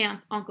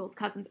aunts, uncles,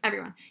 cousins,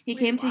 everyone. He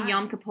came to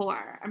Yom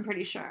Kippur, I'm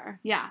pretty sure.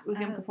 Yeah, it was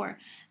Yom Kippur.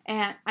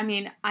 And, I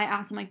mean, I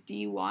asked him, like, do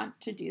you want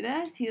to do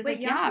this? He was like,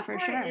 yeah, for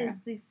sure. Yom Kippur is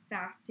the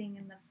fasting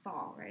in the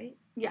fall, right?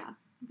 Yeah.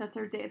 That's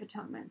our Day of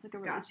Atonement. It's like a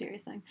really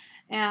serious thing.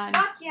 And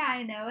fuck yeah,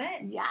 I know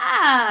it.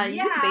 Yeah,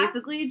 you're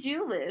basically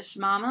Jewish,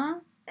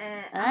 mama. I'm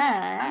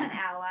an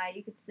ally,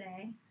 you could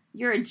say.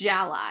 You're a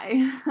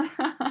jally.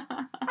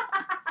 Not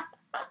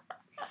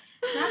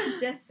a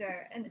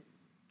gister, an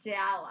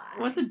jally.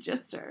 What's a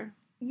gister?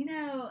 You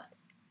know,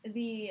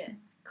 the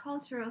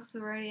cultural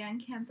sorority on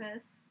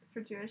campus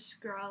for Jewish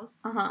girls.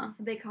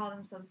 They call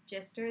themselves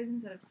gisters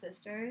instead of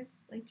sisters,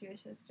 like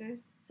Jewish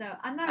sisters. So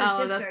I'm not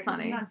a gister because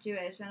I'm not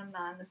Jewish and I'm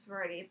not in the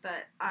sorority,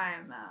 but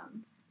I'm,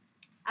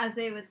 as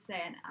they would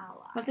say, an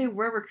ally. But they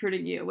were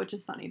recruiting you, which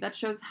is funny. That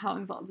shows how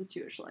involved with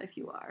Jewish life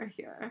you are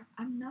here.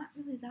 I'm not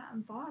really that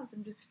involved.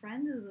 I'm just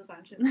friends with a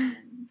bunch of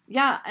women.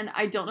 Yeah, and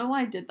I don't know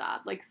why I did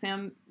that. Like,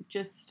 Sam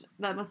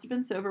that must have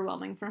been so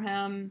overwhelming for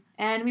him.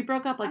 And we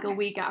broke up, like, a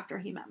week after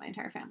he met my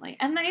entire family.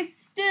 And they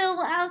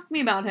still ask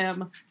me about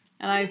him.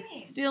 And I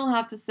still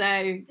have to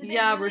say,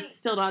 we're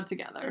still not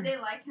together. Did they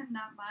like him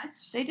that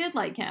much? They did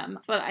like him,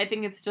 but I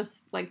think it's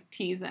just, like,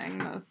 teasing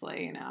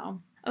mostly, you know.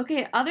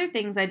 Okay, other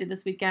things I did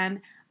this weekend.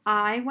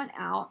 I went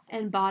out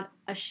and bought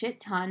a shit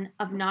ton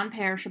of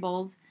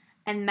non-perishables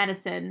and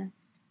medicine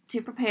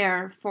to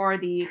prepare for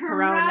the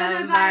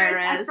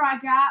coronavirus. I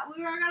forgot.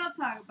 We were going to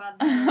talk about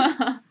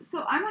this.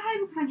 So I'm a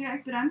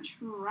hypochondriac, but I'm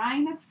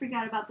trying not to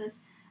forget about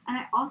this. And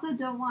I also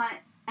don't want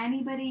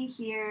anybody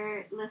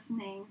here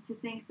listening to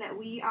think that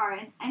we are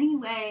in any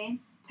way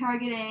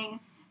targeting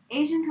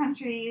Asian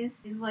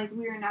countries. Like,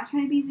 we are not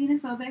trying to be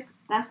xenophobic.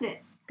 That's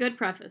it. Good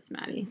preface,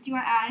 Maddie. Do you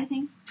want to add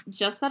anything?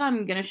 Just that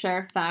I'm going to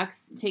share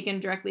facts taken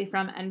directly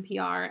from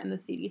NPR and the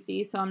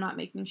CDC, so I'm not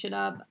making shit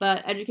up.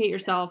 But educate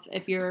yourself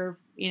if you're,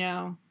 concerned.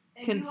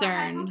 If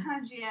you are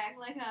hypochondriac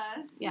like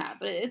us. Yeah,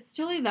 but it's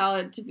totally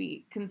valid to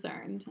be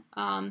concerned.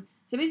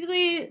 So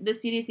basically, the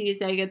CDC is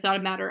saying it's not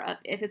a matter of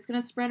if it's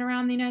going to spread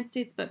around the United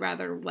States, but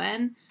rather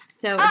when.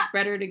 So it's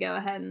better to go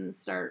ahead and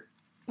start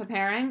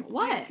preparing.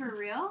 What? Wait, for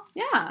real?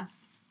 Yeah.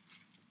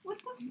 What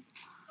the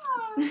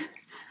fuck?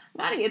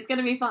 Maddie, it's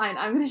gonna be fine.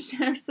 I'm gonna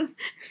share some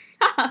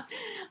stuff.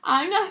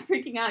 I'm not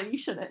freaking out. You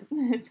shouldn't.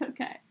 It's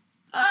okay.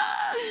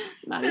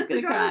 Maddie's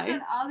gonna cry.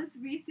 Done all this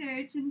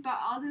research and bought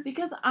all this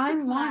Because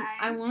supplies.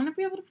 I want to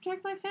be able to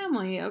protect my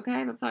family.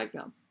 Okay, that's how I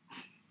feel.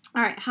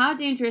 All right, how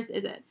dangerous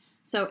is it?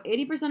 So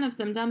 80% of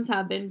symptoms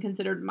have been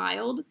considered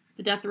mild.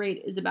 The death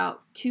rate is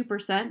about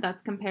 2%.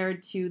 That's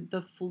compared to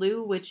the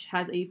flu, which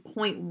has a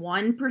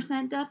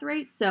 0.1% death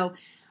rate. So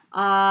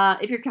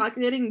if you're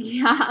calculating,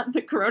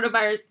 the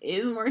coronavirus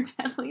is more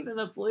deadly than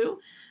the flu,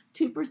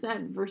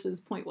 2% versus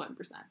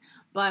 0.1%.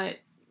 But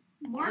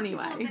more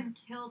anyway, people have been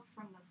killed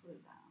from the flu,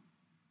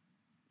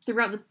 though.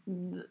 Throughout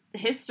the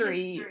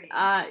history. You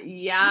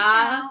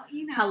know.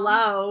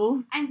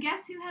 Hello. And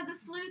guess who had the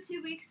flu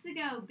 2 weeks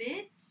ago,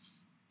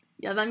 bitch?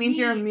 Yeah, that means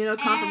you're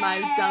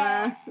immunocompromised,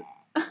 dumbass.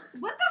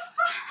 What the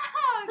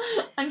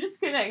fuck? I'm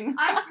just kidding.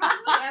 I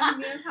probably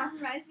am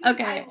immunocompromised because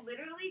Okay. I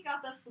literally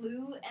got the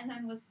flu and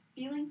then was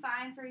feeling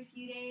fine for a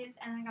few days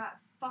and I got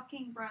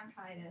fucking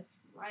bronchitis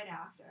right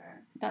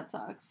after. That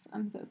sucks.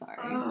 I'm so sorry.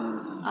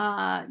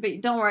 Ugh.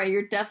 But don't worry,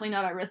 you're definitely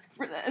not at risk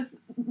for this.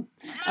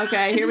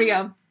 Okay, here we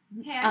go.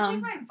 Hey, I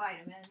take my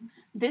vitamins.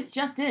 This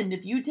just in.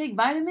 If you take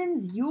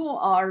vitamins, you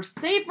are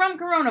safe from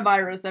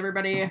coronavirus,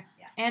 everybody. Yeah.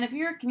 And if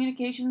you're a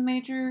communications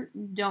major,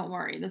 don't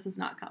worry. This is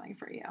not coming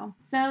for you.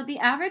 So the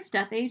average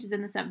death age is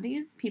in the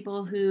 70s.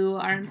 People who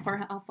are in poor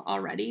health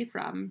already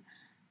from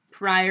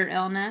prior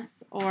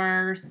illness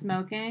or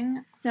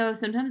smoking. So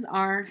symptoms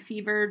are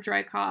fever,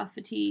 dry cough,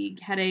 fatigue,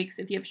 headaches.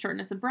 If you have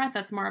shortness of breath,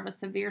 that's more of a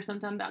severe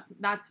symptom.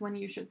 That's when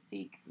you should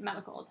seek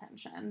medical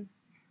attention.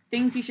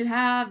 Things you should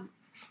have: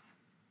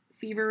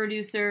 fever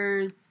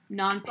reducers,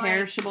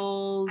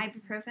 non-perishables.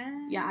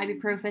 Ibuprofen? Yeah,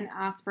 ibuprofen,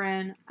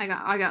 aspirin. I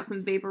got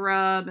some vapor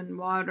rub and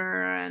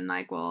water and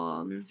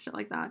NyQuil and shit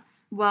like that.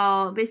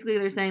 Well, basically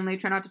they're saying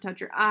try not to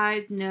touch your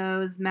eyes,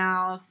 nose,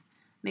 mouth.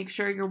 Make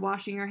sure you're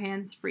washing your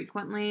hands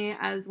frequently,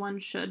 as one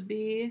should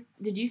be.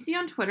 Did you see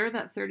on Twitter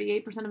that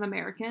 38% of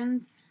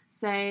Americans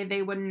say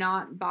they would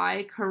not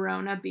buy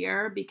Corona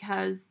beer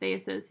because they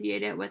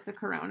associate it with the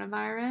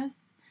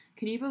coronavirus?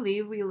 Can you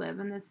believe we live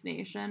in this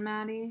nation,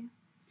 Maddie?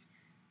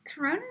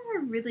 Coronas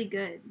are really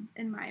good,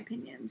 in my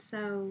opinion,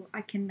 so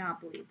I cannot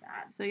believe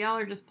that. So y'all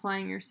are just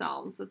playing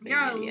yourselves with big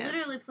You're idiots.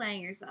 literally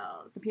playing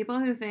yourselves. The people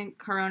who think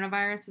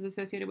coronavirus is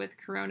associated with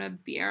Corona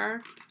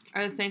beer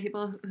are the same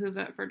people who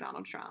vote for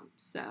Donald Trump.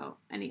 So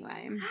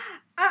anyway,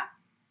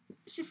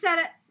 She said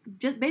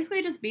it.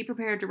 just be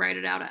prepared to write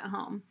it out at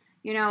home.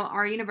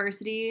 Our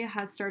university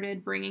has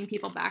started bringing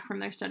people back from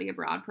their study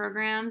abroad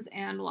programs,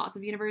 and lots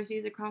of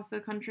universities across the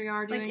country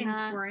are doing Like in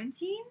that.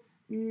 quarantine?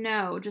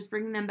 No, just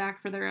bringing them back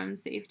for their own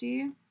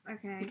safety.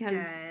 Okay,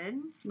 Because-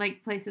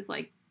 good. Places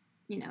like,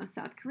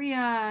 South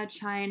Korea,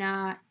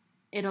 China,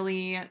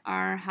 Italy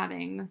are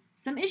having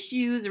some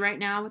issues right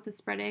now with the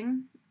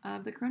spreading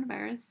of the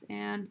coronavirus,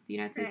 and the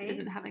United States Right.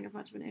 isn't having as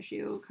much of an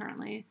issue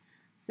currently.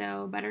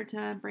 So better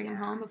to bring them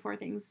home before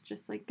things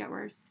just get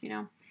worse,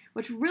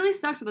 which really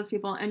sucks for those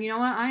people. And you know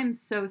what? I am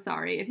so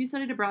sorry. If you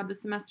studied abroad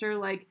this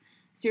semester,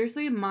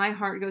 seriously, my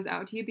heart goes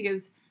out to you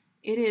because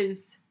it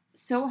is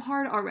so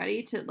hard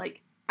already to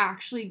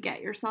actually get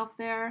yourself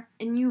there,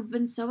 and you've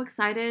been so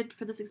excited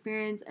for this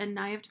experience, and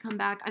now you have to come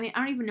back. I mean, I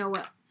don't even know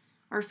what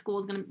our school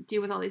is going to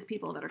do with all these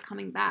people that are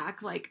coming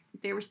back.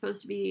 They were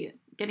supposed to be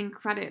getting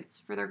credits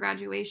for their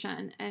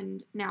graduation,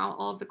 and now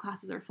all of the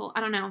classes are full. I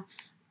don't know.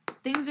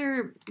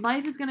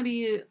 Life is going to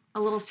be a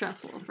little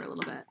stressful for a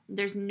little bit.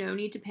 There's no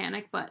need to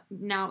panic, but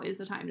now is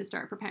the time to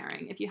start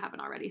preparing if you haven't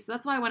already. So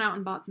that's why I went out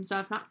and bought some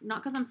stuff.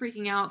 Not because I'm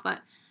freaking out,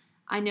 but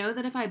I know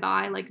that if I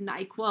buy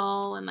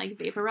NyQuil and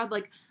vapor rub,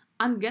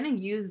 I'm gonna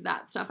use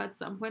that stuff at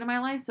some point in my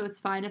life, so it's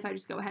fine if I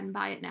just go ahead and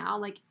buy it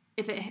now.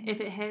 If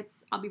it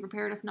hits, I'll be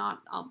prepared. If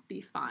not, I'll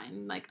be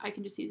fine. I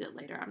can just use it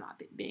later. I'm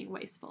not being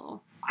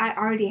wasteful. I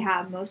already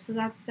have most of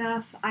that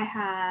stuff. I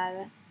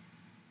have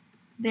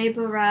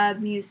vapor rub,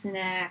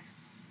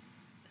 Mucinex,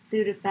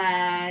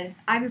 Sudafed,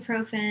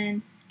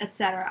 ibuprofen,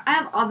 etc. I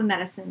have all the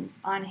medicines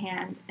on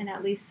hand in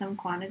at least some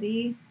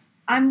quantity.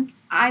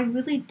 I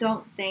really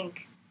don't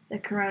think the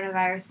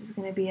coronavirus is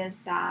going to be as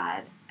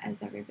bad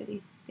as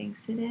everybody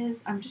thinks it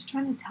is. I'm just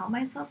trying to tell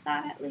myself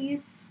that at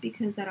least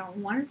because I don't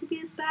want it to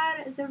be as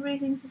bad as everybody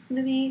thinks it's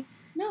going to be.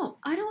 No,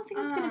 I don't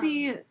think it's going to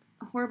be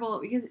horrible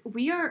because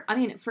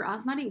for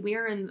us, Maddie, we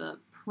are in the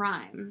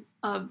prime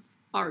of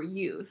our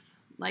youth.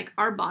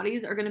 Our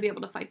bodies are going to be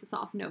able to fight this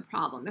off no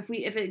problem if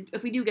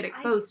we do get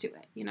exposed to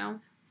it,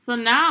 So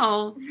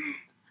now,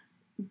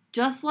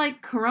 just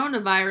like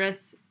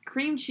coronavirus,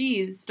 cream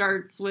cheese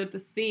starts with a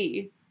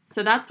C.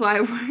 So that's why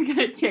we're going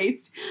to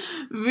taste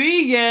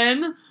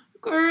vegan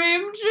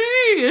cream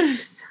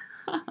cheese.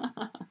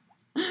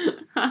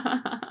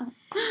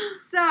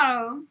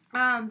 So,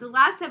 the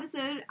last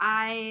episode,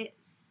 I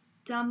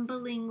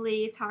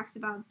stumblingly talked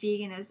about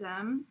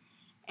veganism,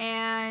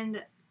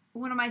 and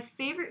one of my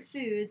favorite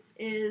foods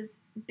is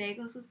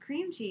bagels with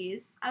cream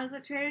cheese. I was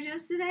at Trader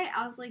Joe's today.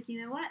 I was like,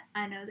 you know what?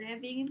 I know they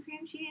have vegan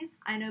cream cheese.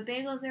 I know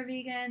bagels are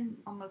vegan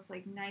almost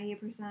like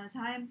 98% of the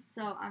time.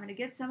 So I'm going to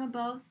get some of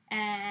both,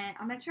 and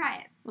I'm going to try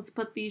it. Let's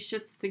put these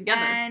shits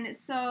together. And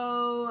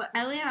so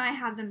Ellie and I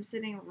have them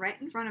sitting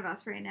right in front of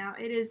us right now.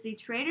 It is the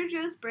Trader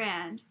Joe's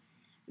brand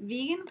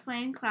vegan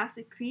plain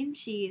classic cream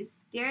cheese,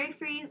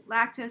 dairy-free,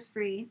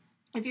 lactose-free.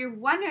 If you're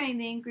wondering,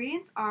 the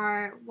ingredients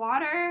are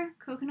water,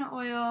 coconut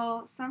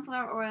oil,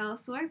 sunflower oil,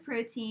 soy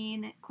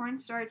protein,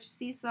 cornstarch,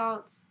 sea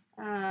salt,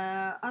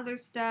 other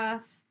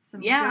stuff.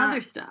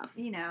 Other stuff.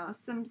 You know,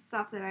 some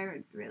stuff that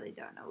I really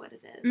don't know what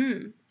it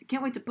is. I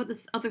can't wait to put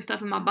this other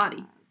stuff in my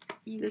body.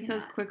 This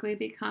has cannot. quickly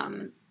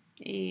become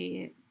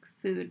a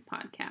food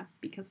podcast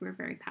because we're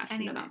very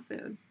passionate about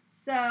food.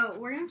 So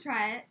we're going to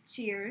try it.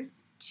 Cheers.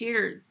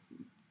 Cheers.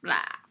 Blah.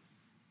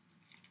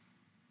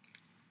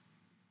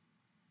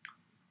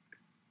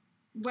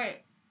 Wait.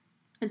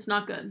 It's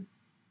not good.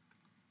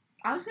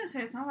 I was going to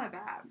say it's not that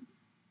bad.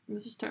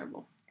 This is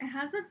terrible.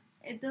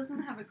 It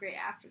doesn't have a great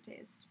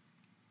aftertaste.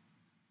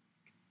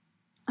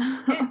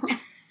 It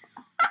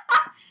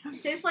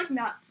tastes like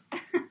nuts.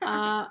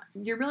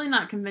 You're really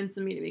not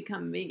convincing me to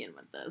become vegan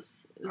with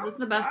this. Is this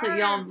the best that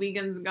y'all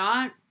vegans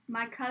got?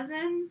 My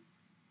cousin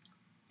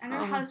and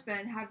her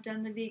husband have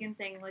done the vegan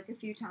thing like a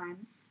few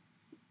times.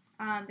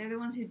 They're the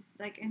ones who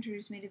like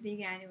introduced me to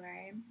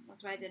veganuary.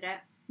 That's why I did it.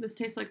 This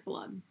tastes like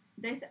blood.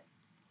 They said,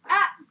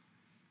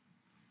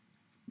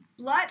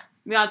 blood.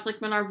 Yeah, it's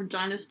like when our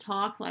vaginas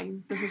talk.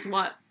 Like this is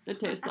what it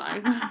tastes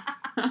like.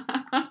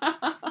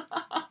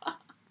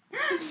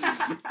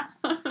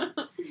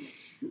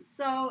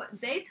 So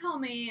they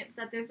told me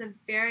that there's a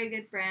very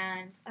good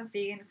brand of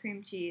vegan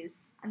cream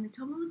cheese, and they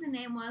told me what the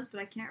name was, but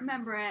I can't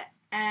remember it,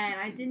 and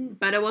I didn't.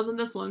 Bet it wasn't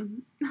this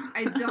one.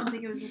 I don't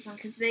think it was this one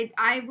because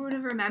I would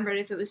have remembered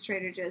if it was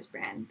Trader Joe's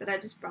brand, but I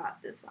just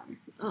brought this one.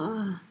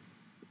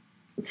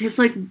 It tastes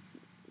like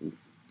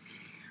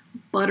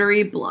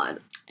buttery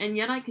blood, and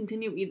yet I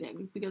continue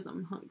eating because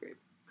I'm hungry.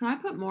 Can I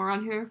put more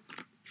on here?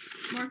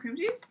 More cream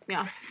cheese?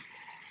 Yeah.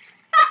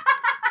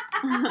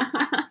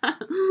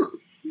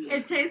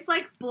 It tastes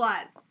like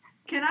blood.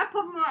 Can I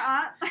put more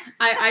on?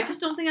 I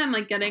just don't think I'm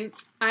like getting.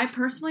 I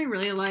personally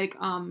really like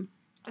A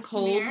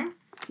cold. schmear?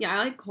 Yeah, I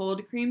like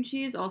cold cream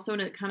cheese. Also,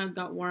 and it kind of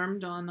got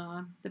warmed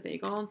on the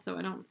bagel, so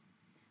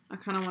I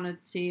kind of want to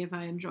see if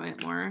I enjoy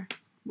it more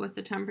with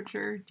the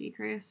temperature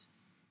decrease.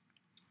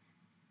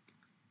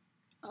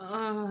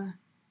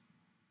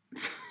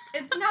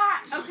 It's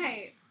not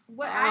okay.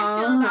 What I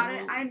feel about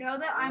it, I know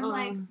that I'm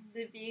like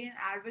the vegan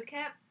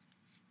advocate.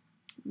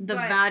 The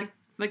But-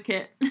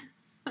 vadvocate.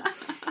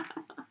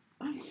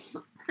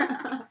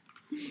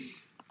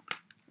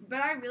 But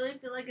I really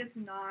feel like it's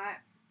not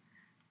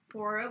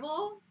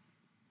horrible.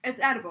 It's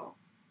edible.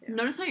 So.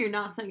 Notice how you're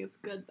not saying it's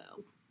good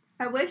though.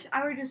 I wish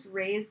I were just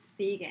raised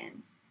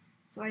vegan,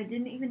 so I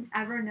didn't even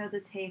ever know the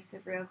taste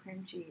of real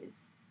cream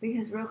cheese.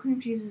 Because real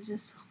cream cheese is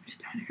just so much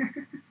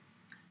better.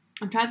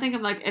 I'm trying to think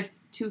of like if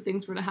two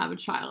things were to have a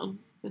child,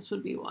 this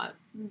would be what?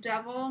 The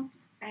devil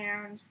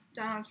and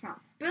Donald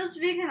Trump. Bill's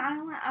vegan. I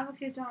don't want to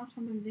advocate Donald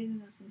Trump in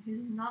veganism. He's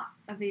not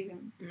a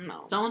vegan.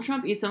 No. Donald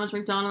Trump eats so much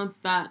McDonald's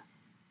that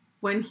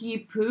when he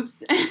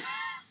poops,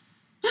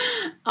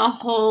 a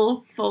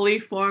whole fully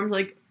formed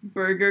like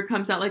burger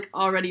comes out like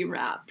already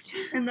wrapped.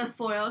 And the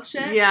foil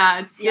shit. Yeah,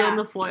 it's still in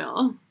Yeah. the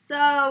foil.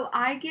 So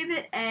I give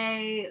it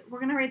we're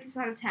going to rate this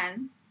out of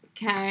 10.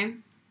 Okay.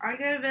 I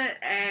give it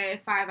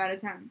a 5 out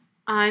of 10.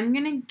 I'm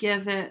gonna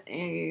give it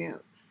a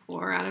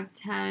 4 out of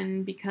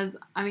 10 because,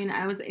 I mean,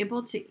 I was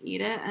able to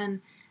eat it,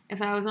 and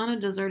if I was on a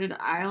deserted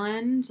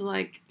island,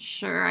 like,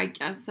 sure, I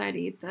guess I'd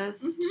eat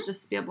this to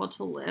just be able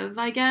to live,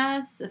 I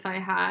guess, if I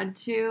had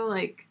to.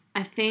 Like,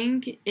 I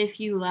think if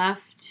you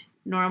left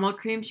normal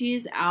cream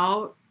cheese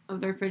out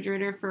of the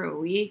refrigerator for a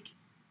week,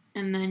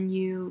 and then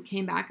you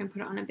came back and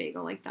put it on a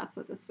bagel, like, that's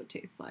what this would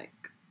taste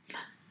like.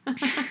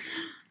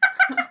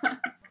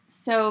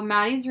 So,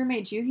 Maddie's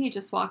roommate, Juhi,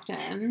 just walked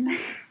in.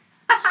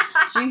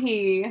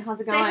 Juhi, how's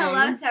it going? Say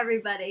hello to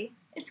everybody.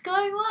 It's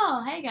going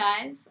well. Hey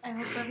guys. I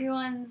hope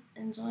everyone's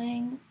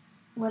enjoying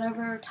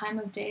whatever time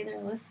of day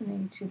they're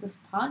listening to this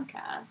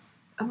podcast.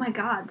 Oh my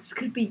god, this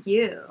could be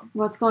you.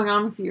 What's going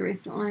on with you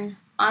recently?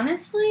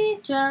 Honestly,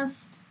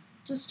 just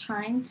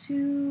trying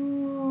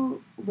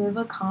to live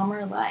a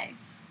calmer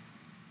life.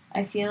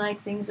 I feel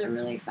like things are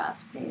really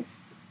fast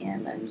paced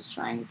and I'm just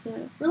trying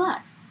to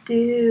relax.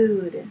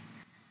 Dude.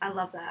 I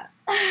love that.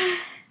 I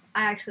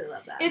actually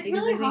love that. It's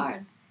because really I think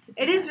hard.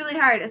 It is really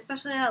hard,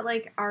 especially at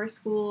like our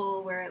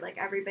school where like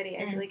everybody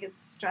I feel like is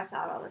stressed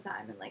out all the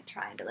time and like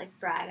trying to like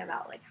brag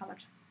about like how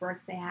much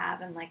work they have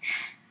and like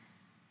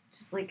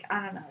just like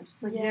I don't know,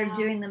 just like they're Yeah.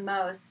 doing the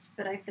most,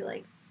 but I feel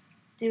like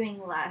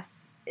doing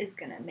less is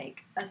gonna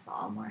make us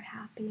all more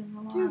happy in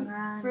the long Dude,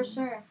 run. for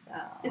sure. So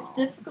It's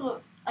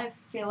difficult, I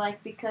feel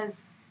like,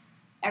 because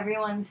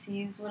everyone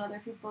sees what other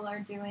people are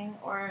doing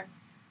or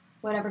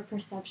whatever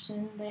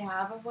perception they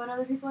have of what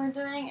other people are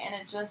doing, and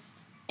it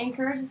just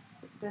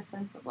encourages this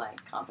sense of,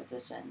 like,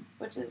 competition,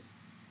 which is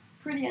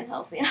pretty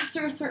unhealthy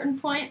after a certain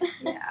point.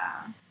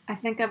 Yeah. I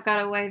think I've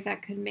got a way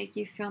that could make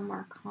you feel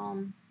more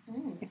calm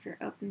Mm. if you're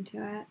open to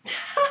it.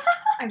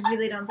 I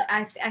really don't.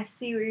 I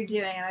see what you're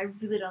doing, and I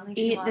really don't think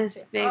she Eat wants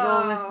this to. bagel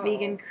Oh. with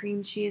vegan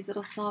cream cheese.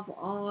 It'll solve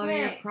all of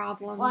your Wait,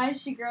 problems. Why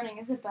is she groaning?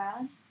 Is it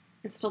bad?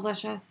 It's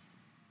delicious.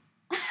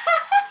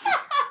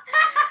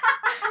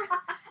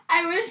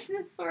 I wish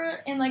this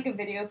were in, like, a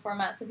video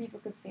format so people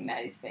could see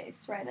Maddie's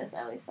face right as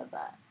Ellie said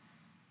that.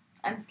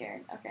 I'm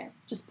scared. Okay.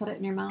 Just put it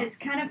in your mouth. It's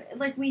kind of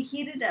like we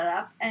heated it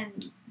up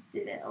and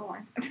did it a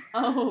long time.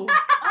 Oh.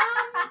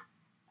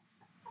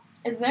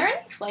 Is there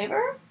any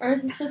flavor? Or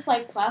is this just,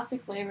 like,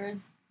 plastic flavored?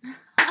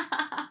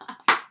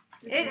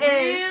 This It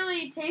is.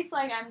 really tastes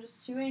like I'm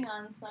just chewing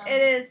on some.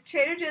 It is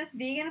Trader Joe's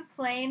vegan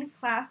plain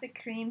classic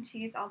cream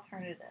cheese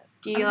alternative.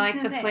 Do I'm you just like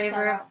gonna the say,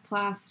 flavor shut of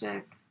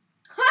plastic?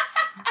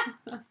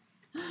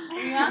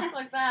 You ask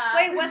like that.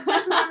 Wait, what's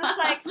that song that's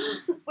like?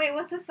 Wait,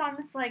 what's the song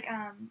that's like?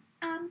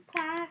 I'm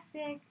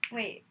plastic.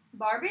 Wait,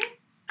 Barbie?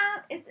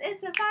 it's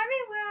a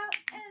Barbie world.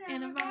 And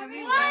In I'm a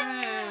Barbie world.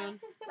 world.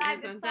 Life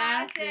It's is fantastic.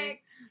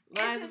 plastic.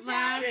 Life is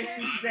plastic.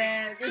 This is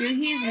bad.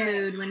 Juhi's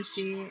mood when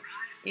she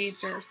ate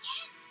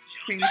this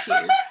cream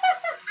cheese.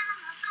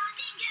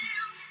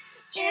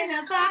 In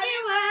a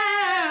Barbie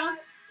world.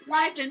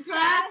 Life is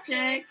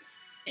plastic.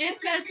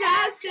 It's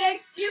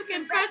fantastic. You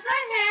can brush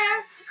my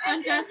hair.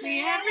 Undress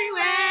me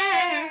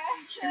everywhere.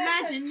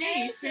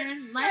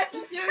 Imagination. Life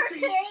is your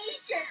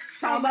creation.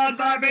 Come on,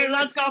 Barbie,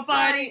 let's go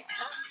party.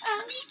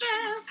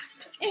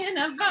 In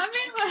a Barbie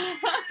world.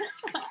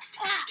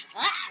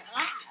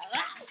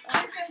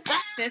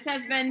 This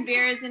has been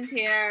Beers and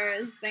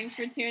Tears. Thanks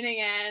for tuning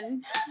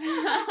in.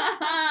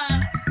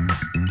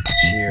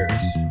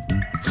 Cheers.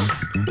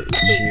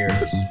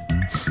 Cheers.